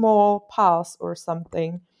was a small pass or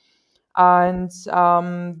something. And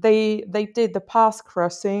they did the pass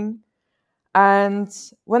crossing. And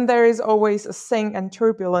when there is always a sink and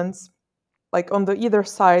turbulence, like on the either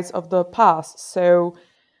sides of the pass, so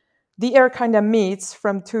the air kind of meets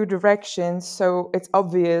from two directions, so it's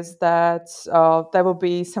obvious that there will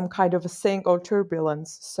be some kind of a sink or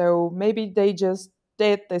turbulence. So maybe they just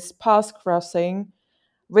did this pass crossing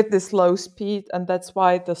with this low speed, and that's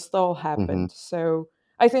why the stall happened. So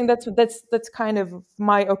I think that's kind of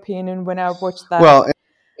my opinion when I watched that. Well,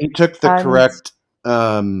 he took the And correct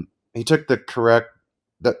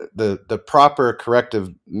the proper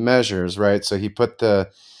corrective measures, right? So he put the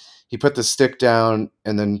stick down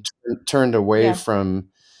and then turned away Yeah. from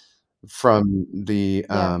the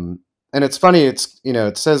Yeah. and it's funny, it's,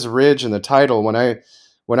 it says ridge in the title. When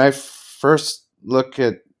I first look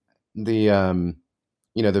at the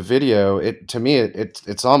the video, to me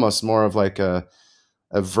it's almost more of like a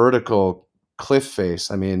vertical cliff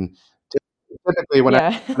face. I mean, typically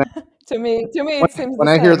Yeah. To me, it seems the when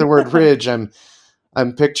I hear the same. word ridge, I'm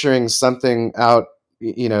picturing something out,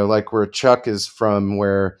 like where Chuck is from,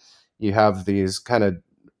 where you have these kind of,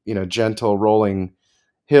 gentle rolling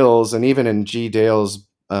hills. And even in G. Dale's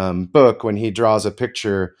book, when he draws a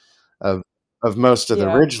picture of most of the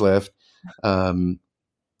Yeah. ridge lift, and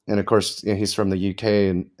of course, he's from the UK,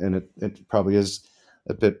 and it probably is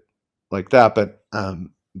a bit like that.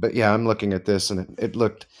 But yeah, I'm looking at this, and it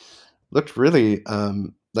looked really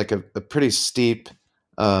like a pretty steep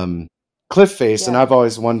cliff face. And Yeah. I've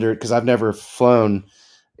always wondered, because I've never flown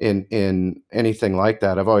in anything like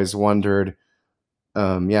that. I've always wondered,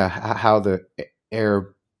 how the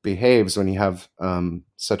air behaves when you have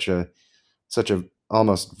such a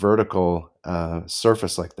almost vertical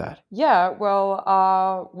surface like that. Yeah,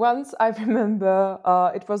 well, once I remember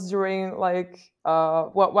it was during like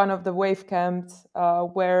one of the wave camps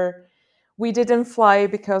where we didn't fly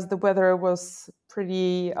because the weather was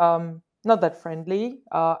pretty not that friendly.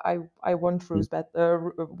 I won't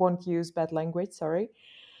use bad language. Sorry.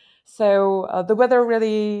 So the weather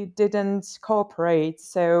really didn't cooperate.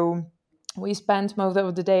 So we spent most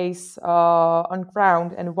of the days on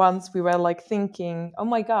ground, and once we were like thinking, "Oh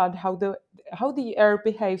my God, how the air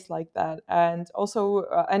behaves like that," and also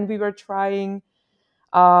and we were trying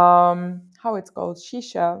how it's called,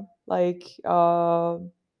 shisha, like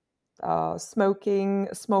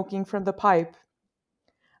smoking from the pipe,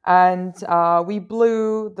 and we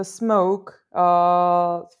blew the smoke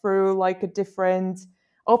through like a different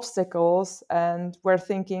obstacles, and we're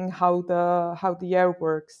thinking how the air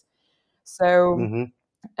works. So Mm-hmm.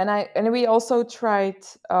 and we also tried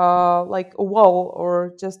like a wall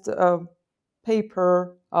or just a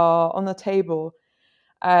paper on a table,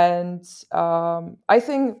 and I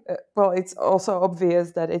think well, it's also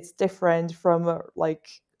obvious that it's different from like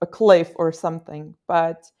a cliff or something,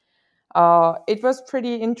 but it was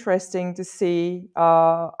pretty interesting to see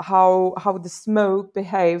how the smoke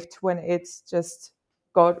behaved when it's just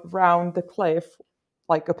got round the cliff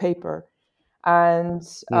like a paper. And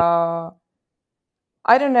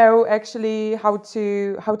I don't know actually how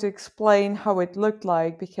to explain how it looked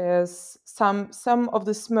like, because some of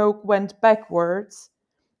the smoke went backwards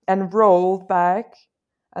and rolled back,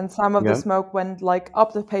 and some of the Yeah. smoke went like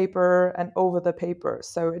up the paper and over the paper.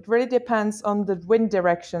 So it really depends on the wind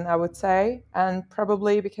direction, I would say. And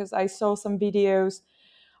probably because I saw some videos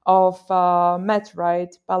of Matt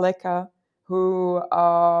Wright Baleka, who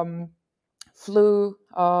flew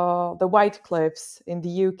the White Cliffs in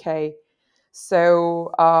the UK.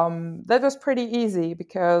 So that was pretty easy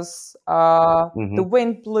because the Mm-hmm.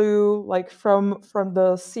 wind blew like from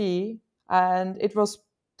the sea, and it was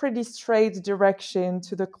pretty straight direction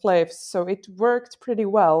to the cliffs, so it worked pretty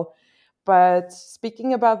well. But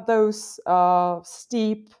speaking about those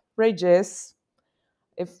steep ridges,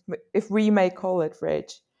 if we may call it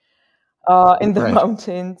ridge, in the Right.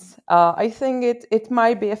 mountains. I think it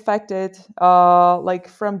might be affected, like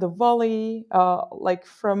from the valley, like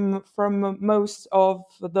from most of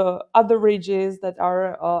the other ridges that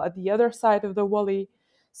are at the other side of the valley.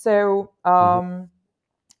 So Mm-hmm.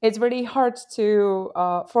 it's really hard to,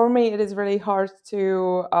 for me, it is really hard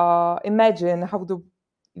to imagine how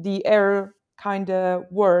the air kind of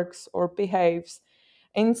works or behaves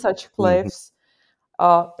in such Mm-hmm. cliffs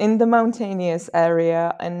in the mountainous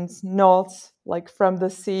area, and not like from the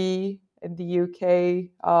sea in the UK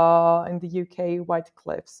White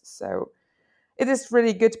Cliffs. So it is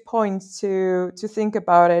really good point to think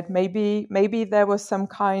about it. Maybe there was some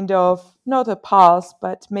kind of, not a past,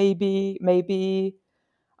 but maybe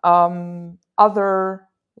other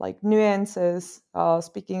like nuances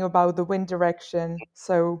speaking about the wind direction.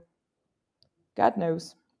 So God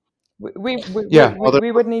knows. Yeah. Well,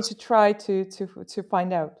 We would need to try to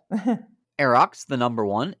find out. Aerox, the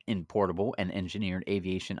 #1 in portable and engineered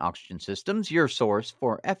aviation oxygen systems, your source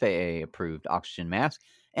for FAA-approved oxygen masks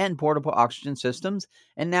and portable oxygen systems,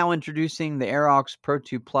 and now introducing the Aerox Pro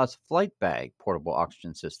 2 Plus Flight Bag portable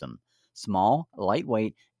oxygen system. Small,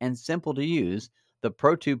 lightweight, and simple to use, the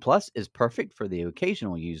Pro 2 Plus is perfect for the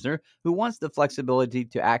occasional user who wants the flexibility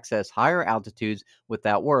to access higher altitudes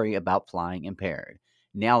without worry about flying impaired.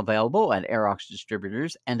 Now available at Aerox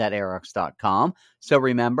distributors and at Aerox.com. So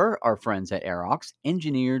remember, our friends at Aerox,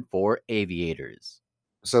 engineered for aviators.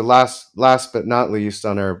 So last but not least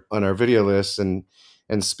on our video list, and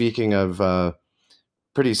speaking of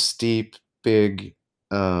pretty steep, big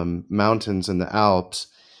mountains in the Alps,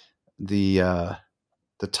 the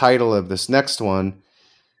title of this next one,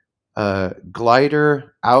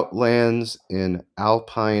 Glider Outlands in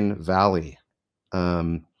Alpine Valley.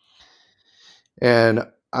 And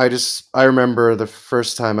I remember the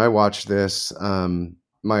first time I watched this,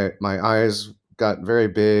 my eyes got very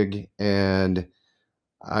big, and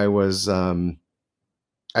I was I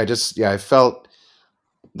felt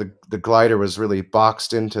the glider was really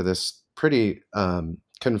boxed into this pretty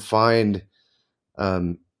confined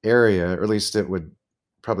area, or at least it would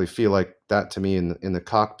probably feel like that to me in the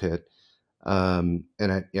cockpit. And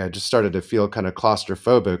I just started to feel kind of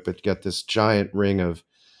claustrophobic, but get this giant ring of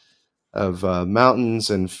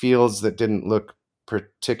mountains and fields that didn't look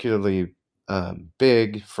particularly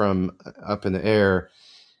big from up in the air,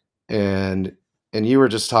 and you were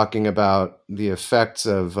just talking about the effects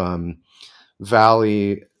of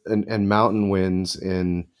valley and mountain winds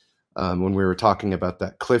in when we were talking about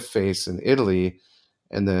that cliff face in Italy,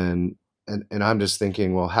 and then and I'm just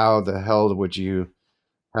thinking, well, how the hell would you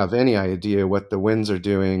have any idea what the winds are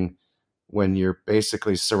doing when you're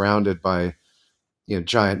basically surrounded by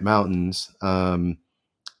giant mountains, and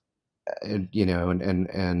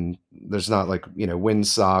and there's not like wind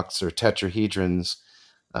socks or tetrahedrons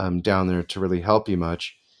down there to really help you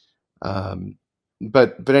much. um,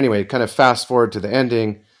 but anyway, kind of fast forward to the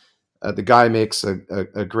ending. The guy makes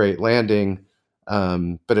a great landing,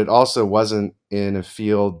 but it also wasn't in a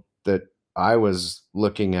field that I was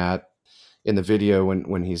looking at in the video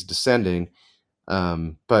when he's descending.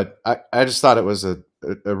 But I just thought it was a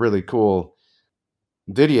really cool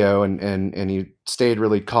video, and he stayed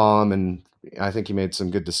really calm, and I think he made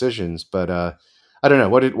some good decisions. But I don't know,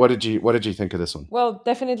 what did you think of this one? Well,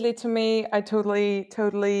 definitely to me, I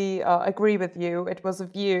totally agree with you. It was a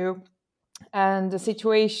view and a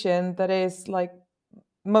situation that is like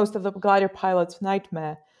most of the glider pilots'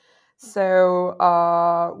 nightmare. So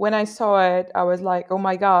when I saw it, I was like, "Oh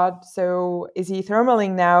my God! So is he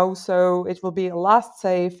thermaling now? So it will be a last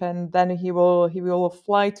safe, and then he will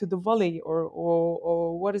fly to the valley, or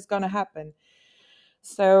what is gonna happen?"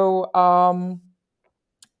 So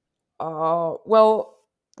well,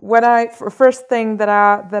 when first thing that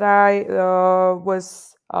I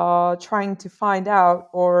was trying to find out,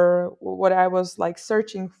 or what I was like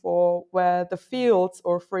searching for, were the fields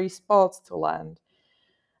or free spots to land.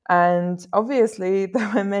 And obviously there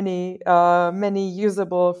were many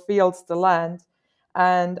usable fields to land,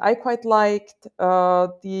 and I quite liked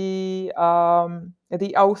the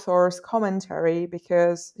author's commentary,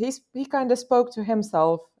 because he kind of spoke to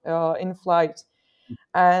himself in flight.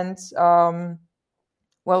 And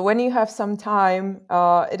well, when you have some time,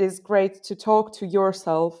 it is great to talk to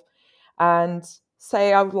yourself and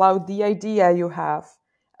say out loud the idea you have.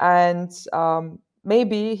 And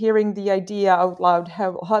maybe hearing the idea out loud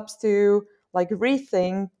helps to like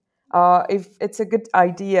rethink if it's a good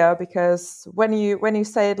idea, because when you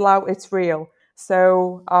say it loud, it's real.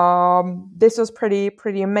 So this was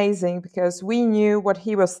pretty amazing, because we knew what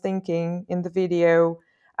he was thinking in the video,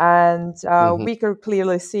 and Hmm. we could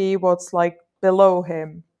clearly see what's like below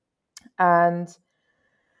him. And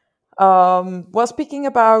well, speaking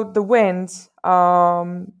about the wind,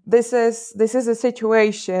 this is a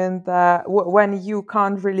situation that when you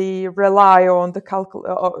can't really rely on the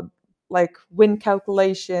like wind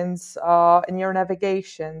calculations in your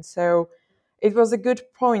navigation. So it was a good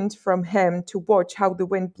point from him to watch how the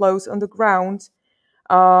wind blows on the ground,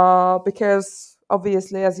 because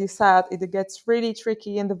obviously, as you said, it gets really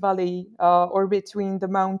tricky in the valley or between the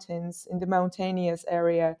mountains in the mountainous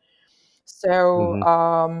area. So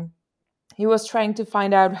Hmm. he was trying to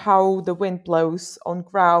find out how the wind blows on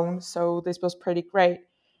ground. So this was pretty great.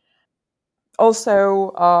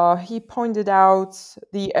 Also, he pointed out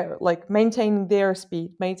the like maintaining the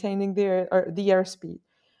airspeed, the airspeed,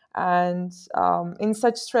 and in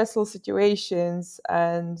such stressful situations,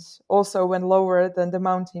 and also when lower than the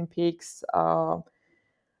mountain peaks,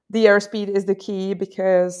 the airspeed is the key,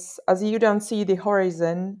 because as you don't see the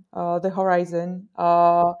horizon,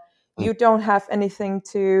 you don't have anything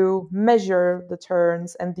to measure the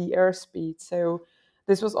turns and the airspeed. So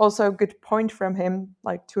this was also a good point from him,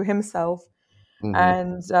 like to himself. Hmm.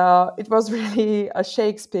 And it was really a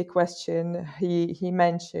Shakespeare question he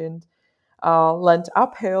mentioned. Land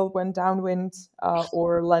uphill when downwind,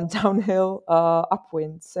 or land downhill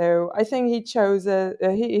upwind. So I think he chose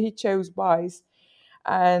wise.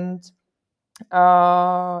 And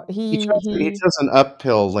He chose an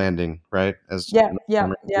uphill landing, right? As Yeah.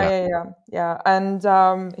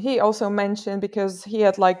 And he also mentioned, because he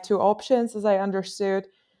had like two options, as I understood.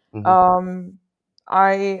 Mhm.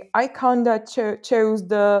 I kind of chose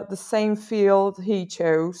the same field he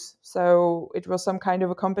chose, so it was some kind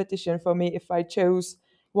of a competition for me if I chose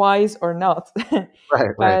wise or not.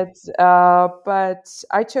 Right. But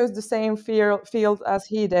I chose the same field as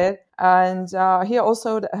he did, and he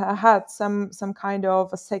also had some kind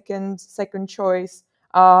of a second choice.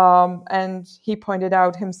 And he pointed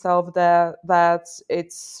out himself that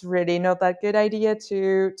it's really not that good idea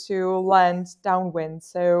to land downwind.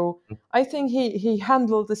 So I think he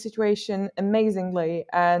handled the situation amazingly,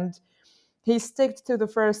 and he stuck to the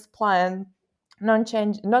first plan, not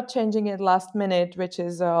changing it last minute, which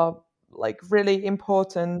is like really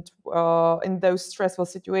important in those stressful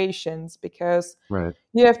situations, because Right.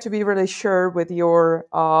 you have to be really sure with your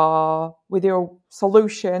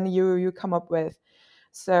solution you come up with.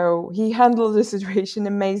 So he handled the situation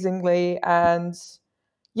amazingly, and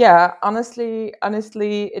yeah, honestly,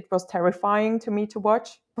 it was terrifying to me to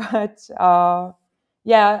watch, but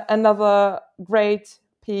yeah, another great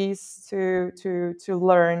piece to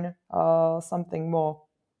learn something more.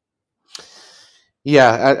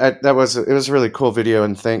 Yeah, it was a really cool video,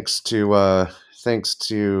 and thanks to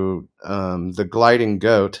the gliding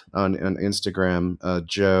goat on Instagram,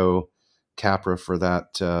 Joe Capra, for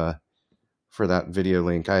that video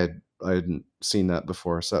link. I hadn't seen that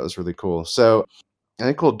before, so that was really cool. So I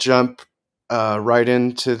think we'll jump right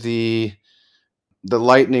into the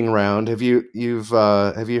lightning round. Have you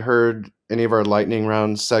heard any of our lightning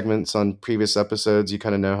round segments on previous episodes? You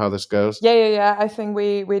kind of know how this goes. Yeah. I think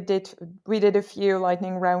we did a few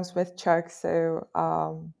lightning rounds with Chuck, so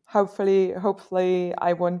hopefully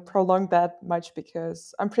I won't prolong that much,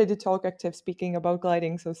 because I'm pretty talkative speaking about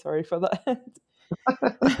gliding. So sorry for that.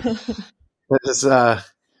 It is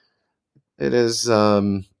it is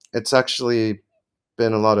it's actually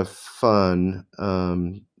been a lot of fun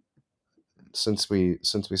since we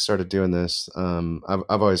started doing this. I've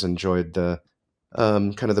always enjoyed the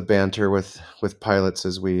kind of the banter with pilots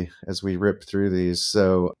as we rip through these.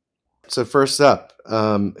 So first up,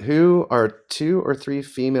 who are two or three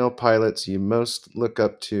female pilots you most look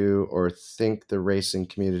up to or think the racing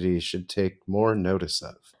community should take more notice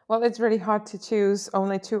of? Well, it's really hard to choose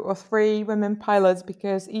only two or three women pilots,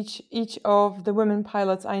 because each of the women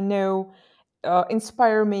pilots I know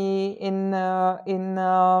inspire me in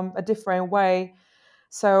a different way.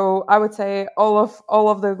 So I would say all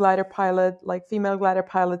of the glider pilot, like female glider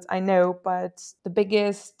pilots, I know, but the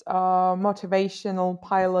biggest motivational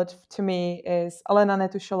pilot to me is Alena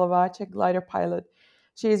Netušelová, Czech glider pilot.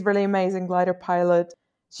 She is really amazing glider pilot.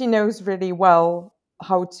 She knows really well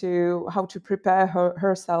how to prepare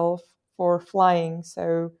herself for flying.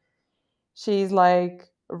 So she's like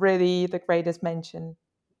really the greatest mention.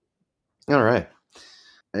 All right.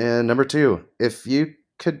 And number two, if you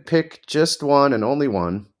could pick just one and only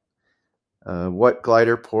one, what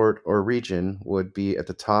glider port or region would be at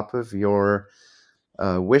the top of your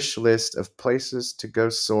wish list of places to go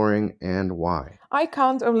soaring, and why? I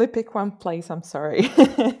can't only pick one place. I'm sorry.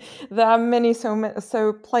 There are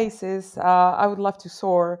so places I would love to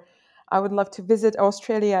soar. I would love to visit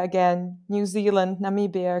Australia again, New Zealand,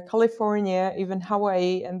 Namibia, California, even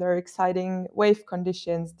Hawaii, and their exciting wave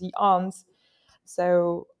conditions, the Andes.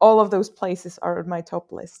 So all of those places are on my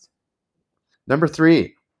top list. Number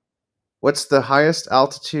three, what's the highest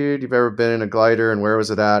altitude you've ever been in a glider, and where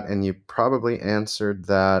was it at? And you probably answered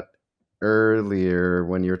that earlier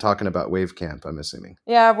when you were talking about wave camp, I'm assuming.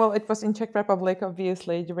 Yeah, well, it was in Czech Republic,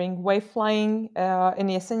 obviously, during wave flying in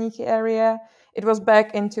the Jeseníky area. It was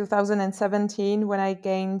back in 2017 when I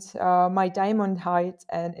gained my diamond height,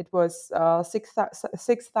 and it was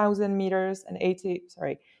 6,000 meters and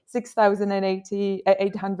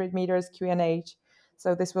 800 meters QNH.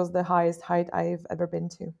 So this was the highest height I've ever been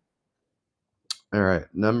to. All right,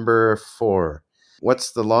 number four.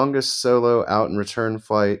 What's the longest solo out and return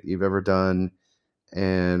flight you've ever done,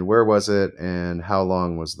 and where was it, and how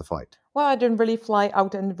long was the flight? Well, I didn't really fly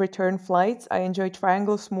out and return flights. I enjoy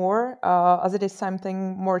triangles more, as it is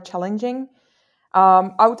something more challenging.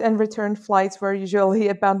 Out and return flights were usually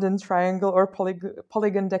abandoned triangle or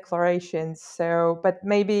polygon declarations. So, but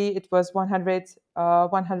maybe it was 100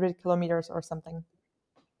 kilometers or something.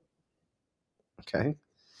 Okay.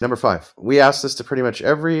 Number five. We ask this to pretty much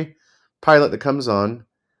every pilot that comes on,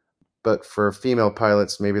 but for female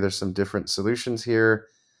pilots, maybe there's some different solutions here.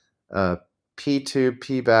 P-tube,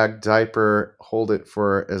 P-bag, diaper, hold it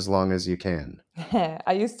for as long as you can.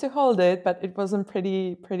 I used to hold it, but it wasn't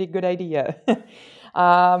pretty good idea.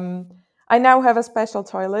 I now have a special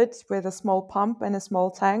toilet with a small pump and a small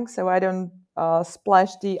tank, so I don't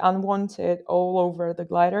splash the unwanted all over the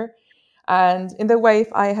glider. And in the wave,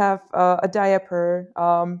 I have a diaper,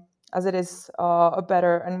 as it is a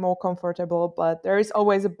better and more comfortable, but there is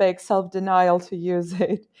always a big self-denial to use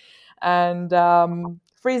it. And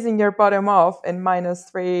freezing your bottom off in minus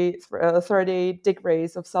 30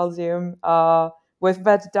 degrees of Celsius with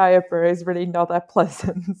wet diaper is really not that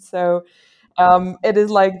pleasant. So it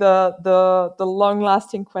is like the long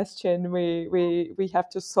lasting question we have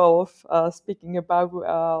to solve. Speaking about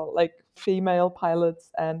like female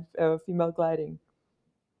pilots and female gliding.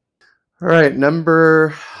 All right,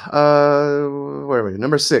 where are we?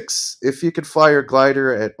 Number 6. If you could fly your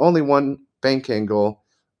glider at only one bank angle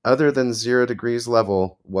other than 0 degrees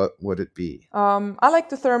level, what would it be? I like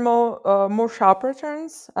the thermal, more sharper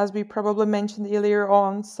turns, as we probably mentioned earlier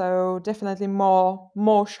on. So definitely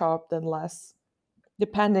more sharp than less,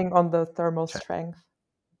 depending on the thermal strength.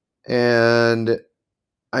 And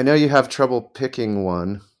I know you have trouble picking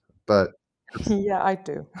one, but yeah, I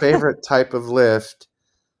do. favorite type of lift,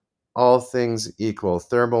 all things equal,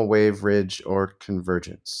 thermal, wave, ridge, or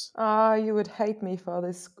convergence? You would hate me for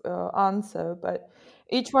this answer, but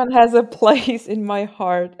each one has a place in my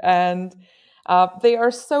heart, and they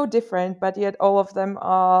are so different, but yet all of them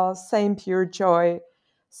are same pure joy.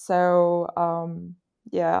 So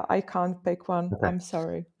yeah, I can't pick one. Okay. I'm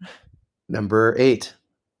sorry. Number 8.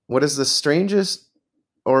 What is the strangest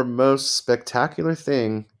or most spectacular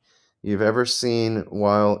thing you've ever seen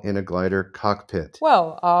while in a glider cockpit?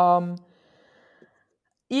 Well,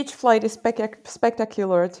 each flight is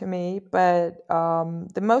spectacular to me, but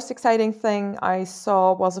the most exciting thing I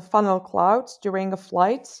saw was a funnel cloud during a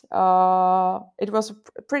flight. It was a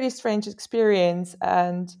pretty strange experience,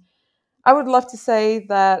 and I would love to say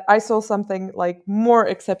that I saw something like more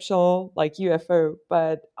exceptional, like UFO,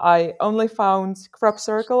 but I only found crop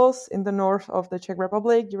circles in the north of the Czech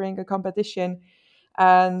Republic during a competition,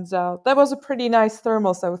 and that was a pretty nice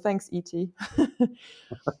thermal. So thanks, ET.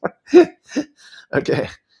 Okay.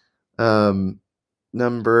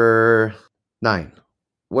 Number 9.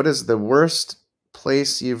 What is the worst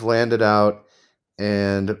place you've landed out,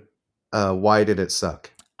 and why did it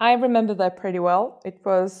suck? I remember that pretty well. It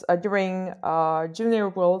was during Junior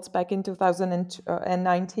Worlds back in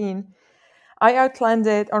 2019. I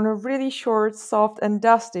outlanded on a really short, soft, and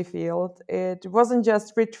dusty field. It wasn't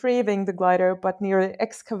just retrieving the glider, but nearly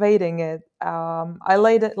excavating it. I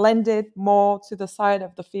landed more to the side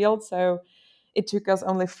of the field, so it took us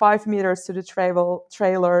only 5 meters to the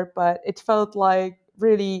trailer, but it felt like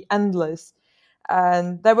really endless.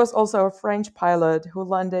 And there was also a French pilot who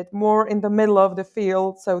landed more in the middle of the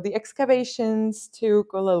field, so the excavations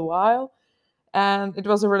took a little while, and it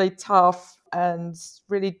was a really tough and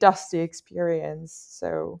really dusty experience.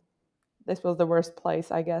 So this was the worst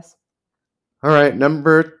place, I guess. All right,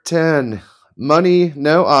 number 10. Money,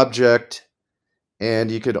 no object, and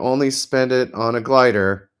you could only spend it on a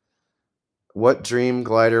glider. What dream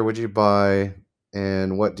glider would you buy,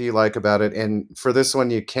 and what do you like about it? And for this one,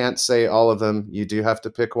 you can't say all of them. You do have to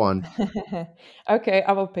pick one. Okay,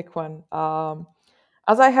 I will pick one.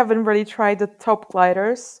 As I haven't really tried the top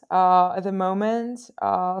gliders at the moment,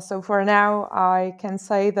 so for now I can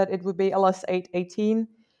say that it would be LS818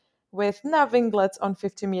 with nav winglets on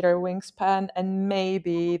 50-meter wingspan and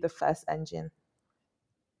maybe the fast engine.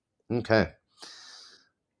 Okay.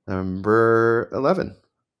 Number 11.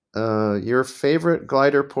 Your favorite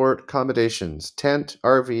glider port accommodations: tent,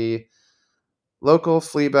 RV, local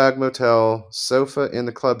flea bag motel, sofa in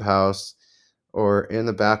the clubhouse, or in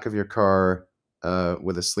the back of your car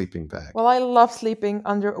with a sleeping bag. Well, I love sleeping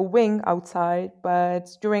under a wing outside, but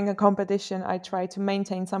during a competition, I try to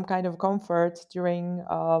maintain some kind of comfort during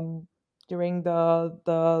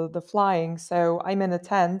the flying. So I'm in a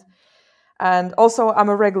tent, and also I'm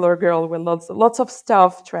a regular girl with lots of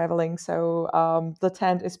stuff traveling. So the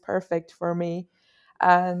tent is perfect for me.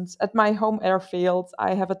 And at my home airfield,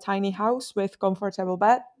 I have a tiny house with comfortable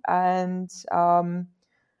bed, and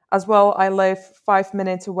as well, I live 5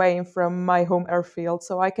 minutes away from my home airfield,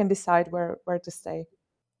 so I can decide where to stay.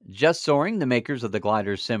 Just Soaring, the makers of the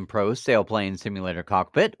Glider Sim Pro sailplane simulator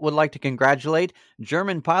cockpit, would like to congratulate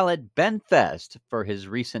German pilot Ben Fest for his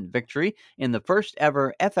recent victory in the first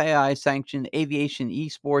ever FAI-sanctioned aviation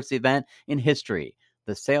esports event in history,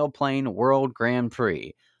 the Sailplane World Grand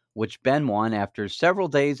Prix, which Ben won after several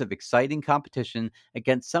days of exciting competition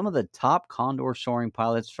against some of the top Condor soaring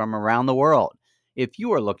pilots from around the world. If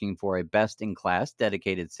you are looking for a best-in-class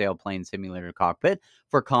dedicated sailplane simulator cockpit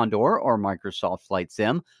for Condor or Microsoft Flight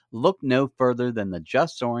Sim, look no further than the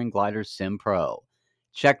Just Soaring Glider Sim Pro.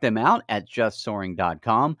 Check them out at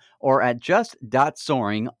justsoaring.com or at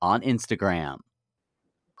just.soaring on Instagram.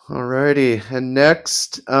 Alrighty, and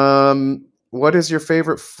next, what is your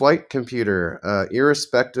favorite flight computer?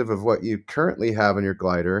 Irrespective of what you currently have in your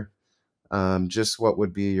glider, just what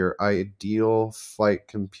would be your ideal flight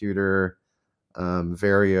computer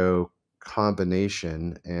Vario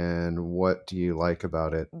combination, and what do you like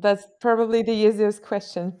about it? That's probably the easiest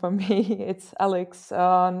question for me. It's Alex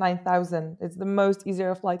 9000. It's the most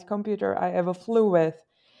easier flight computer I ever flew with.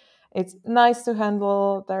 It's nice to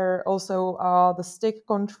handle. There are also the stick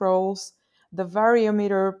controls. The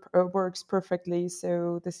variometer works perfectly.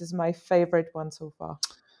 So this is my favorite one so far.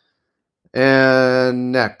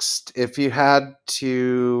 And next, if you had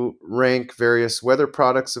to rank various weather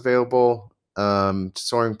products available to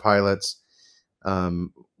soaring pilots,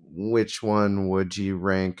 which one would you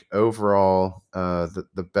rank overall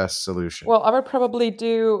the best solution? Well, I would probably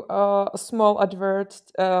do a small advert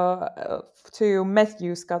to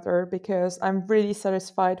Matthew Scudder because I'm really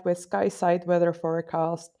satisfied with SkySight weather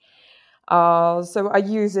forecast. So I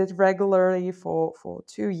use it regularly for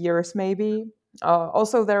 2 years maybe.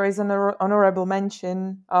 Also, there is an honorable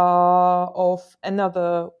mention of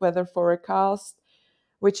another weather forecast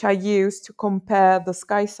which I use to compare the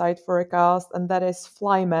SkySight forecast, and that is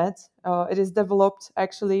FlyMet. It is developed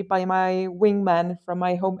actually by my wingman from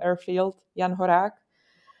my home airfield, Jan Horák,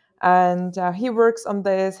 and he works on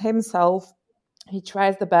this himself. He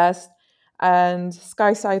tries the best, and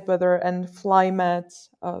SkySight Weather and FlyMet,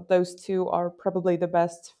 those two are probably the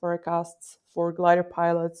best forecasts for glider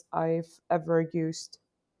pilots I've ever used.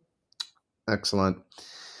 Excellent.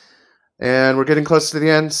 And we're getting close to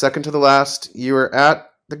the end, second to the last. You are at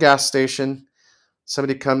the gas station.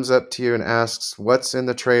 Somebody comes up to you and asks, what's in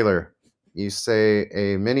the trailer? You say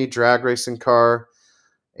a mini drag racing car,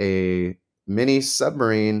 a mini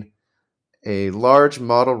submarine, a large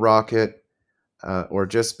model rocket, or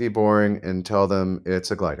just be boring and tell them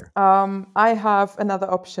it's a glider. I have another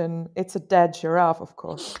option. It's a dead giraffe, of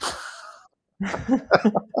course.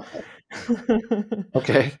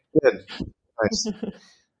 Okay, good. Nice.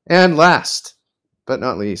 And last but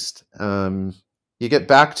not least, you get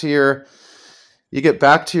back to your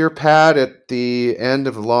pad at the end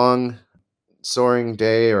of a long soaring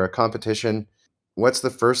day or a competition. What's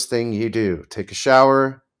the first thing you do? Take a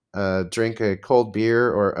shower, drink a cold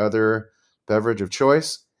beer or other beverage of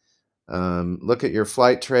choice, look at your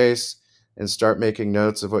flight trace and start making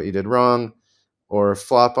notes of what you did wrong, or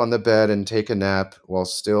flop on the bed and take a nap while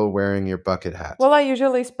still wearing your bucket hat? Well, I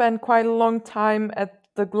usually spend quite a long time at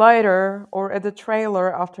the glider or at the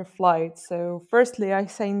trailer after flight. So firstly, I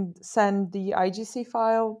send the IGC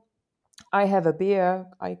file. I have a beer.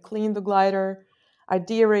 I clean the glider. I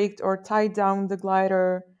de-rigged or tied down the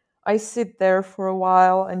glider. I sit there for a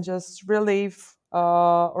while and just relive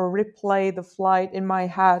or replay the flight in my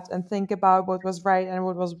head and think about what was right and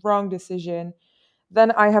what was wrong decision.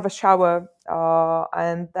 Then I have a shower,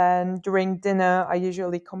 and then during dinner, I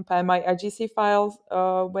usually compare my IGC files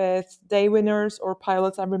with day winners or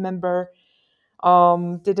pilots I remember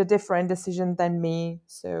did a different decision than me.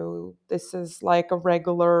 So this is like a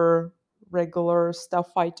regular stuff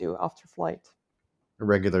I do after flight. A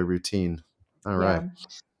regular routine. All right. Yeah.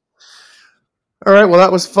 All right. Well,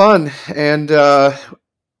 that was fun, and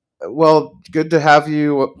well, good to have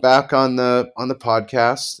you back on the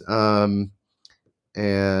podcast.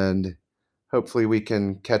 And hopefully we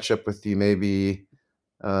can catch up with you maybe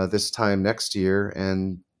this time next year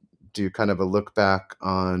and do kind of a look back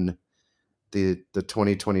on the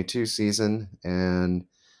 2022 season. And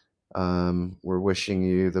we're wishing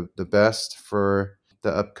you the best for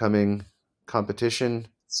the upcoming competition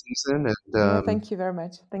season. And Thank you very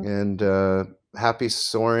much. Thank you. And happy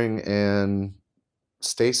soaring and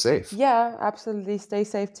stay safe. Yeah, absolutely. Stay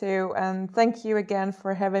safe too. And thank you again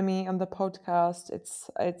for having me on the podcast.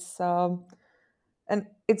 And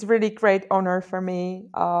it's really great honor for me.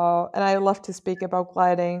 And I love to speak about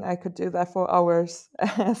gliding. I could do that for hours.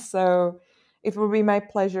 So it will be my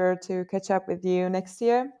pleasure to catch up with you next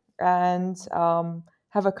year and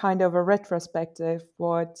have a kind of a retrospective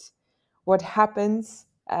what happens.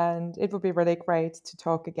 And it would be really great to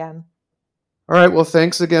talk again. All right. Well,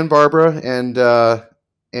 thanks again, Barbara.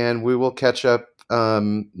 And we will catch up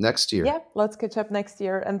next year. Yeah, let's catch up next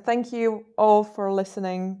year. And thank you all for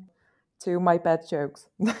listening to my bad jokes.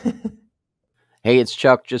 Hey, it's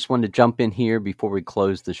Chuck. Just wanted to jump in here before we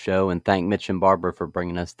close the show and thank Mitch and Barbara for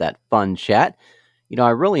bringing us that fun chat. You know,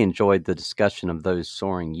 I really enjoyed the discussion of those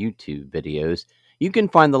soaring YouTube videos. You can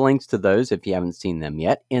find the links to those if you haven't seen them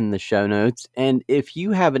yet in the show notes. And if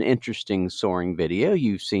you have an interesting soaring video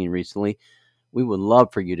you've seen recently, we would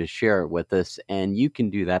love for you to share it with us. And you can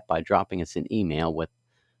do that by dropping us an email with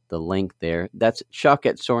the link there. That's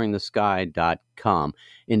chuck@soaringthesky.com.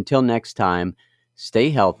 Until next time, stay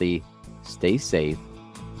healthy, stay safe,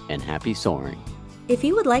 and happy soaring. If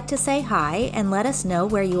you would like to say hi and let us know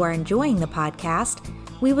where you are enjoying the podcast,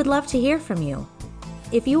 we would love to hear from you.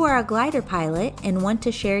 If you are a glider pilot and want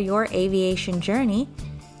to share your aviation journey,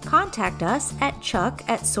 contact us at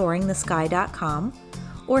chuck@soaringthesky.com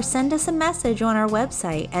or send us a message on our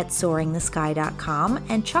website at soaringthesky.com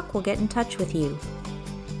and Chuck will get in touch with you.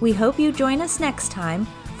 We hope you join us next time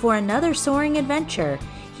for another soaring adventure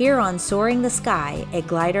here on Soaring the Sky, a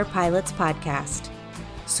Glider Pilots podcast.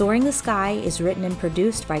 Soaring the Sky is written and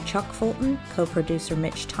produced by Chuck Fulton, co-producer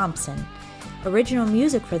Mitch Thompson. Original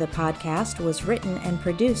music for the podcast was written and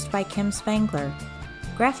produced by Kim Spangler.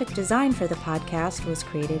 Graphic design for the podcast was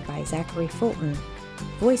created by Zachary Fulton.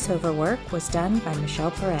 Voiceover work was done by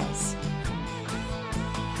Michelle Perez.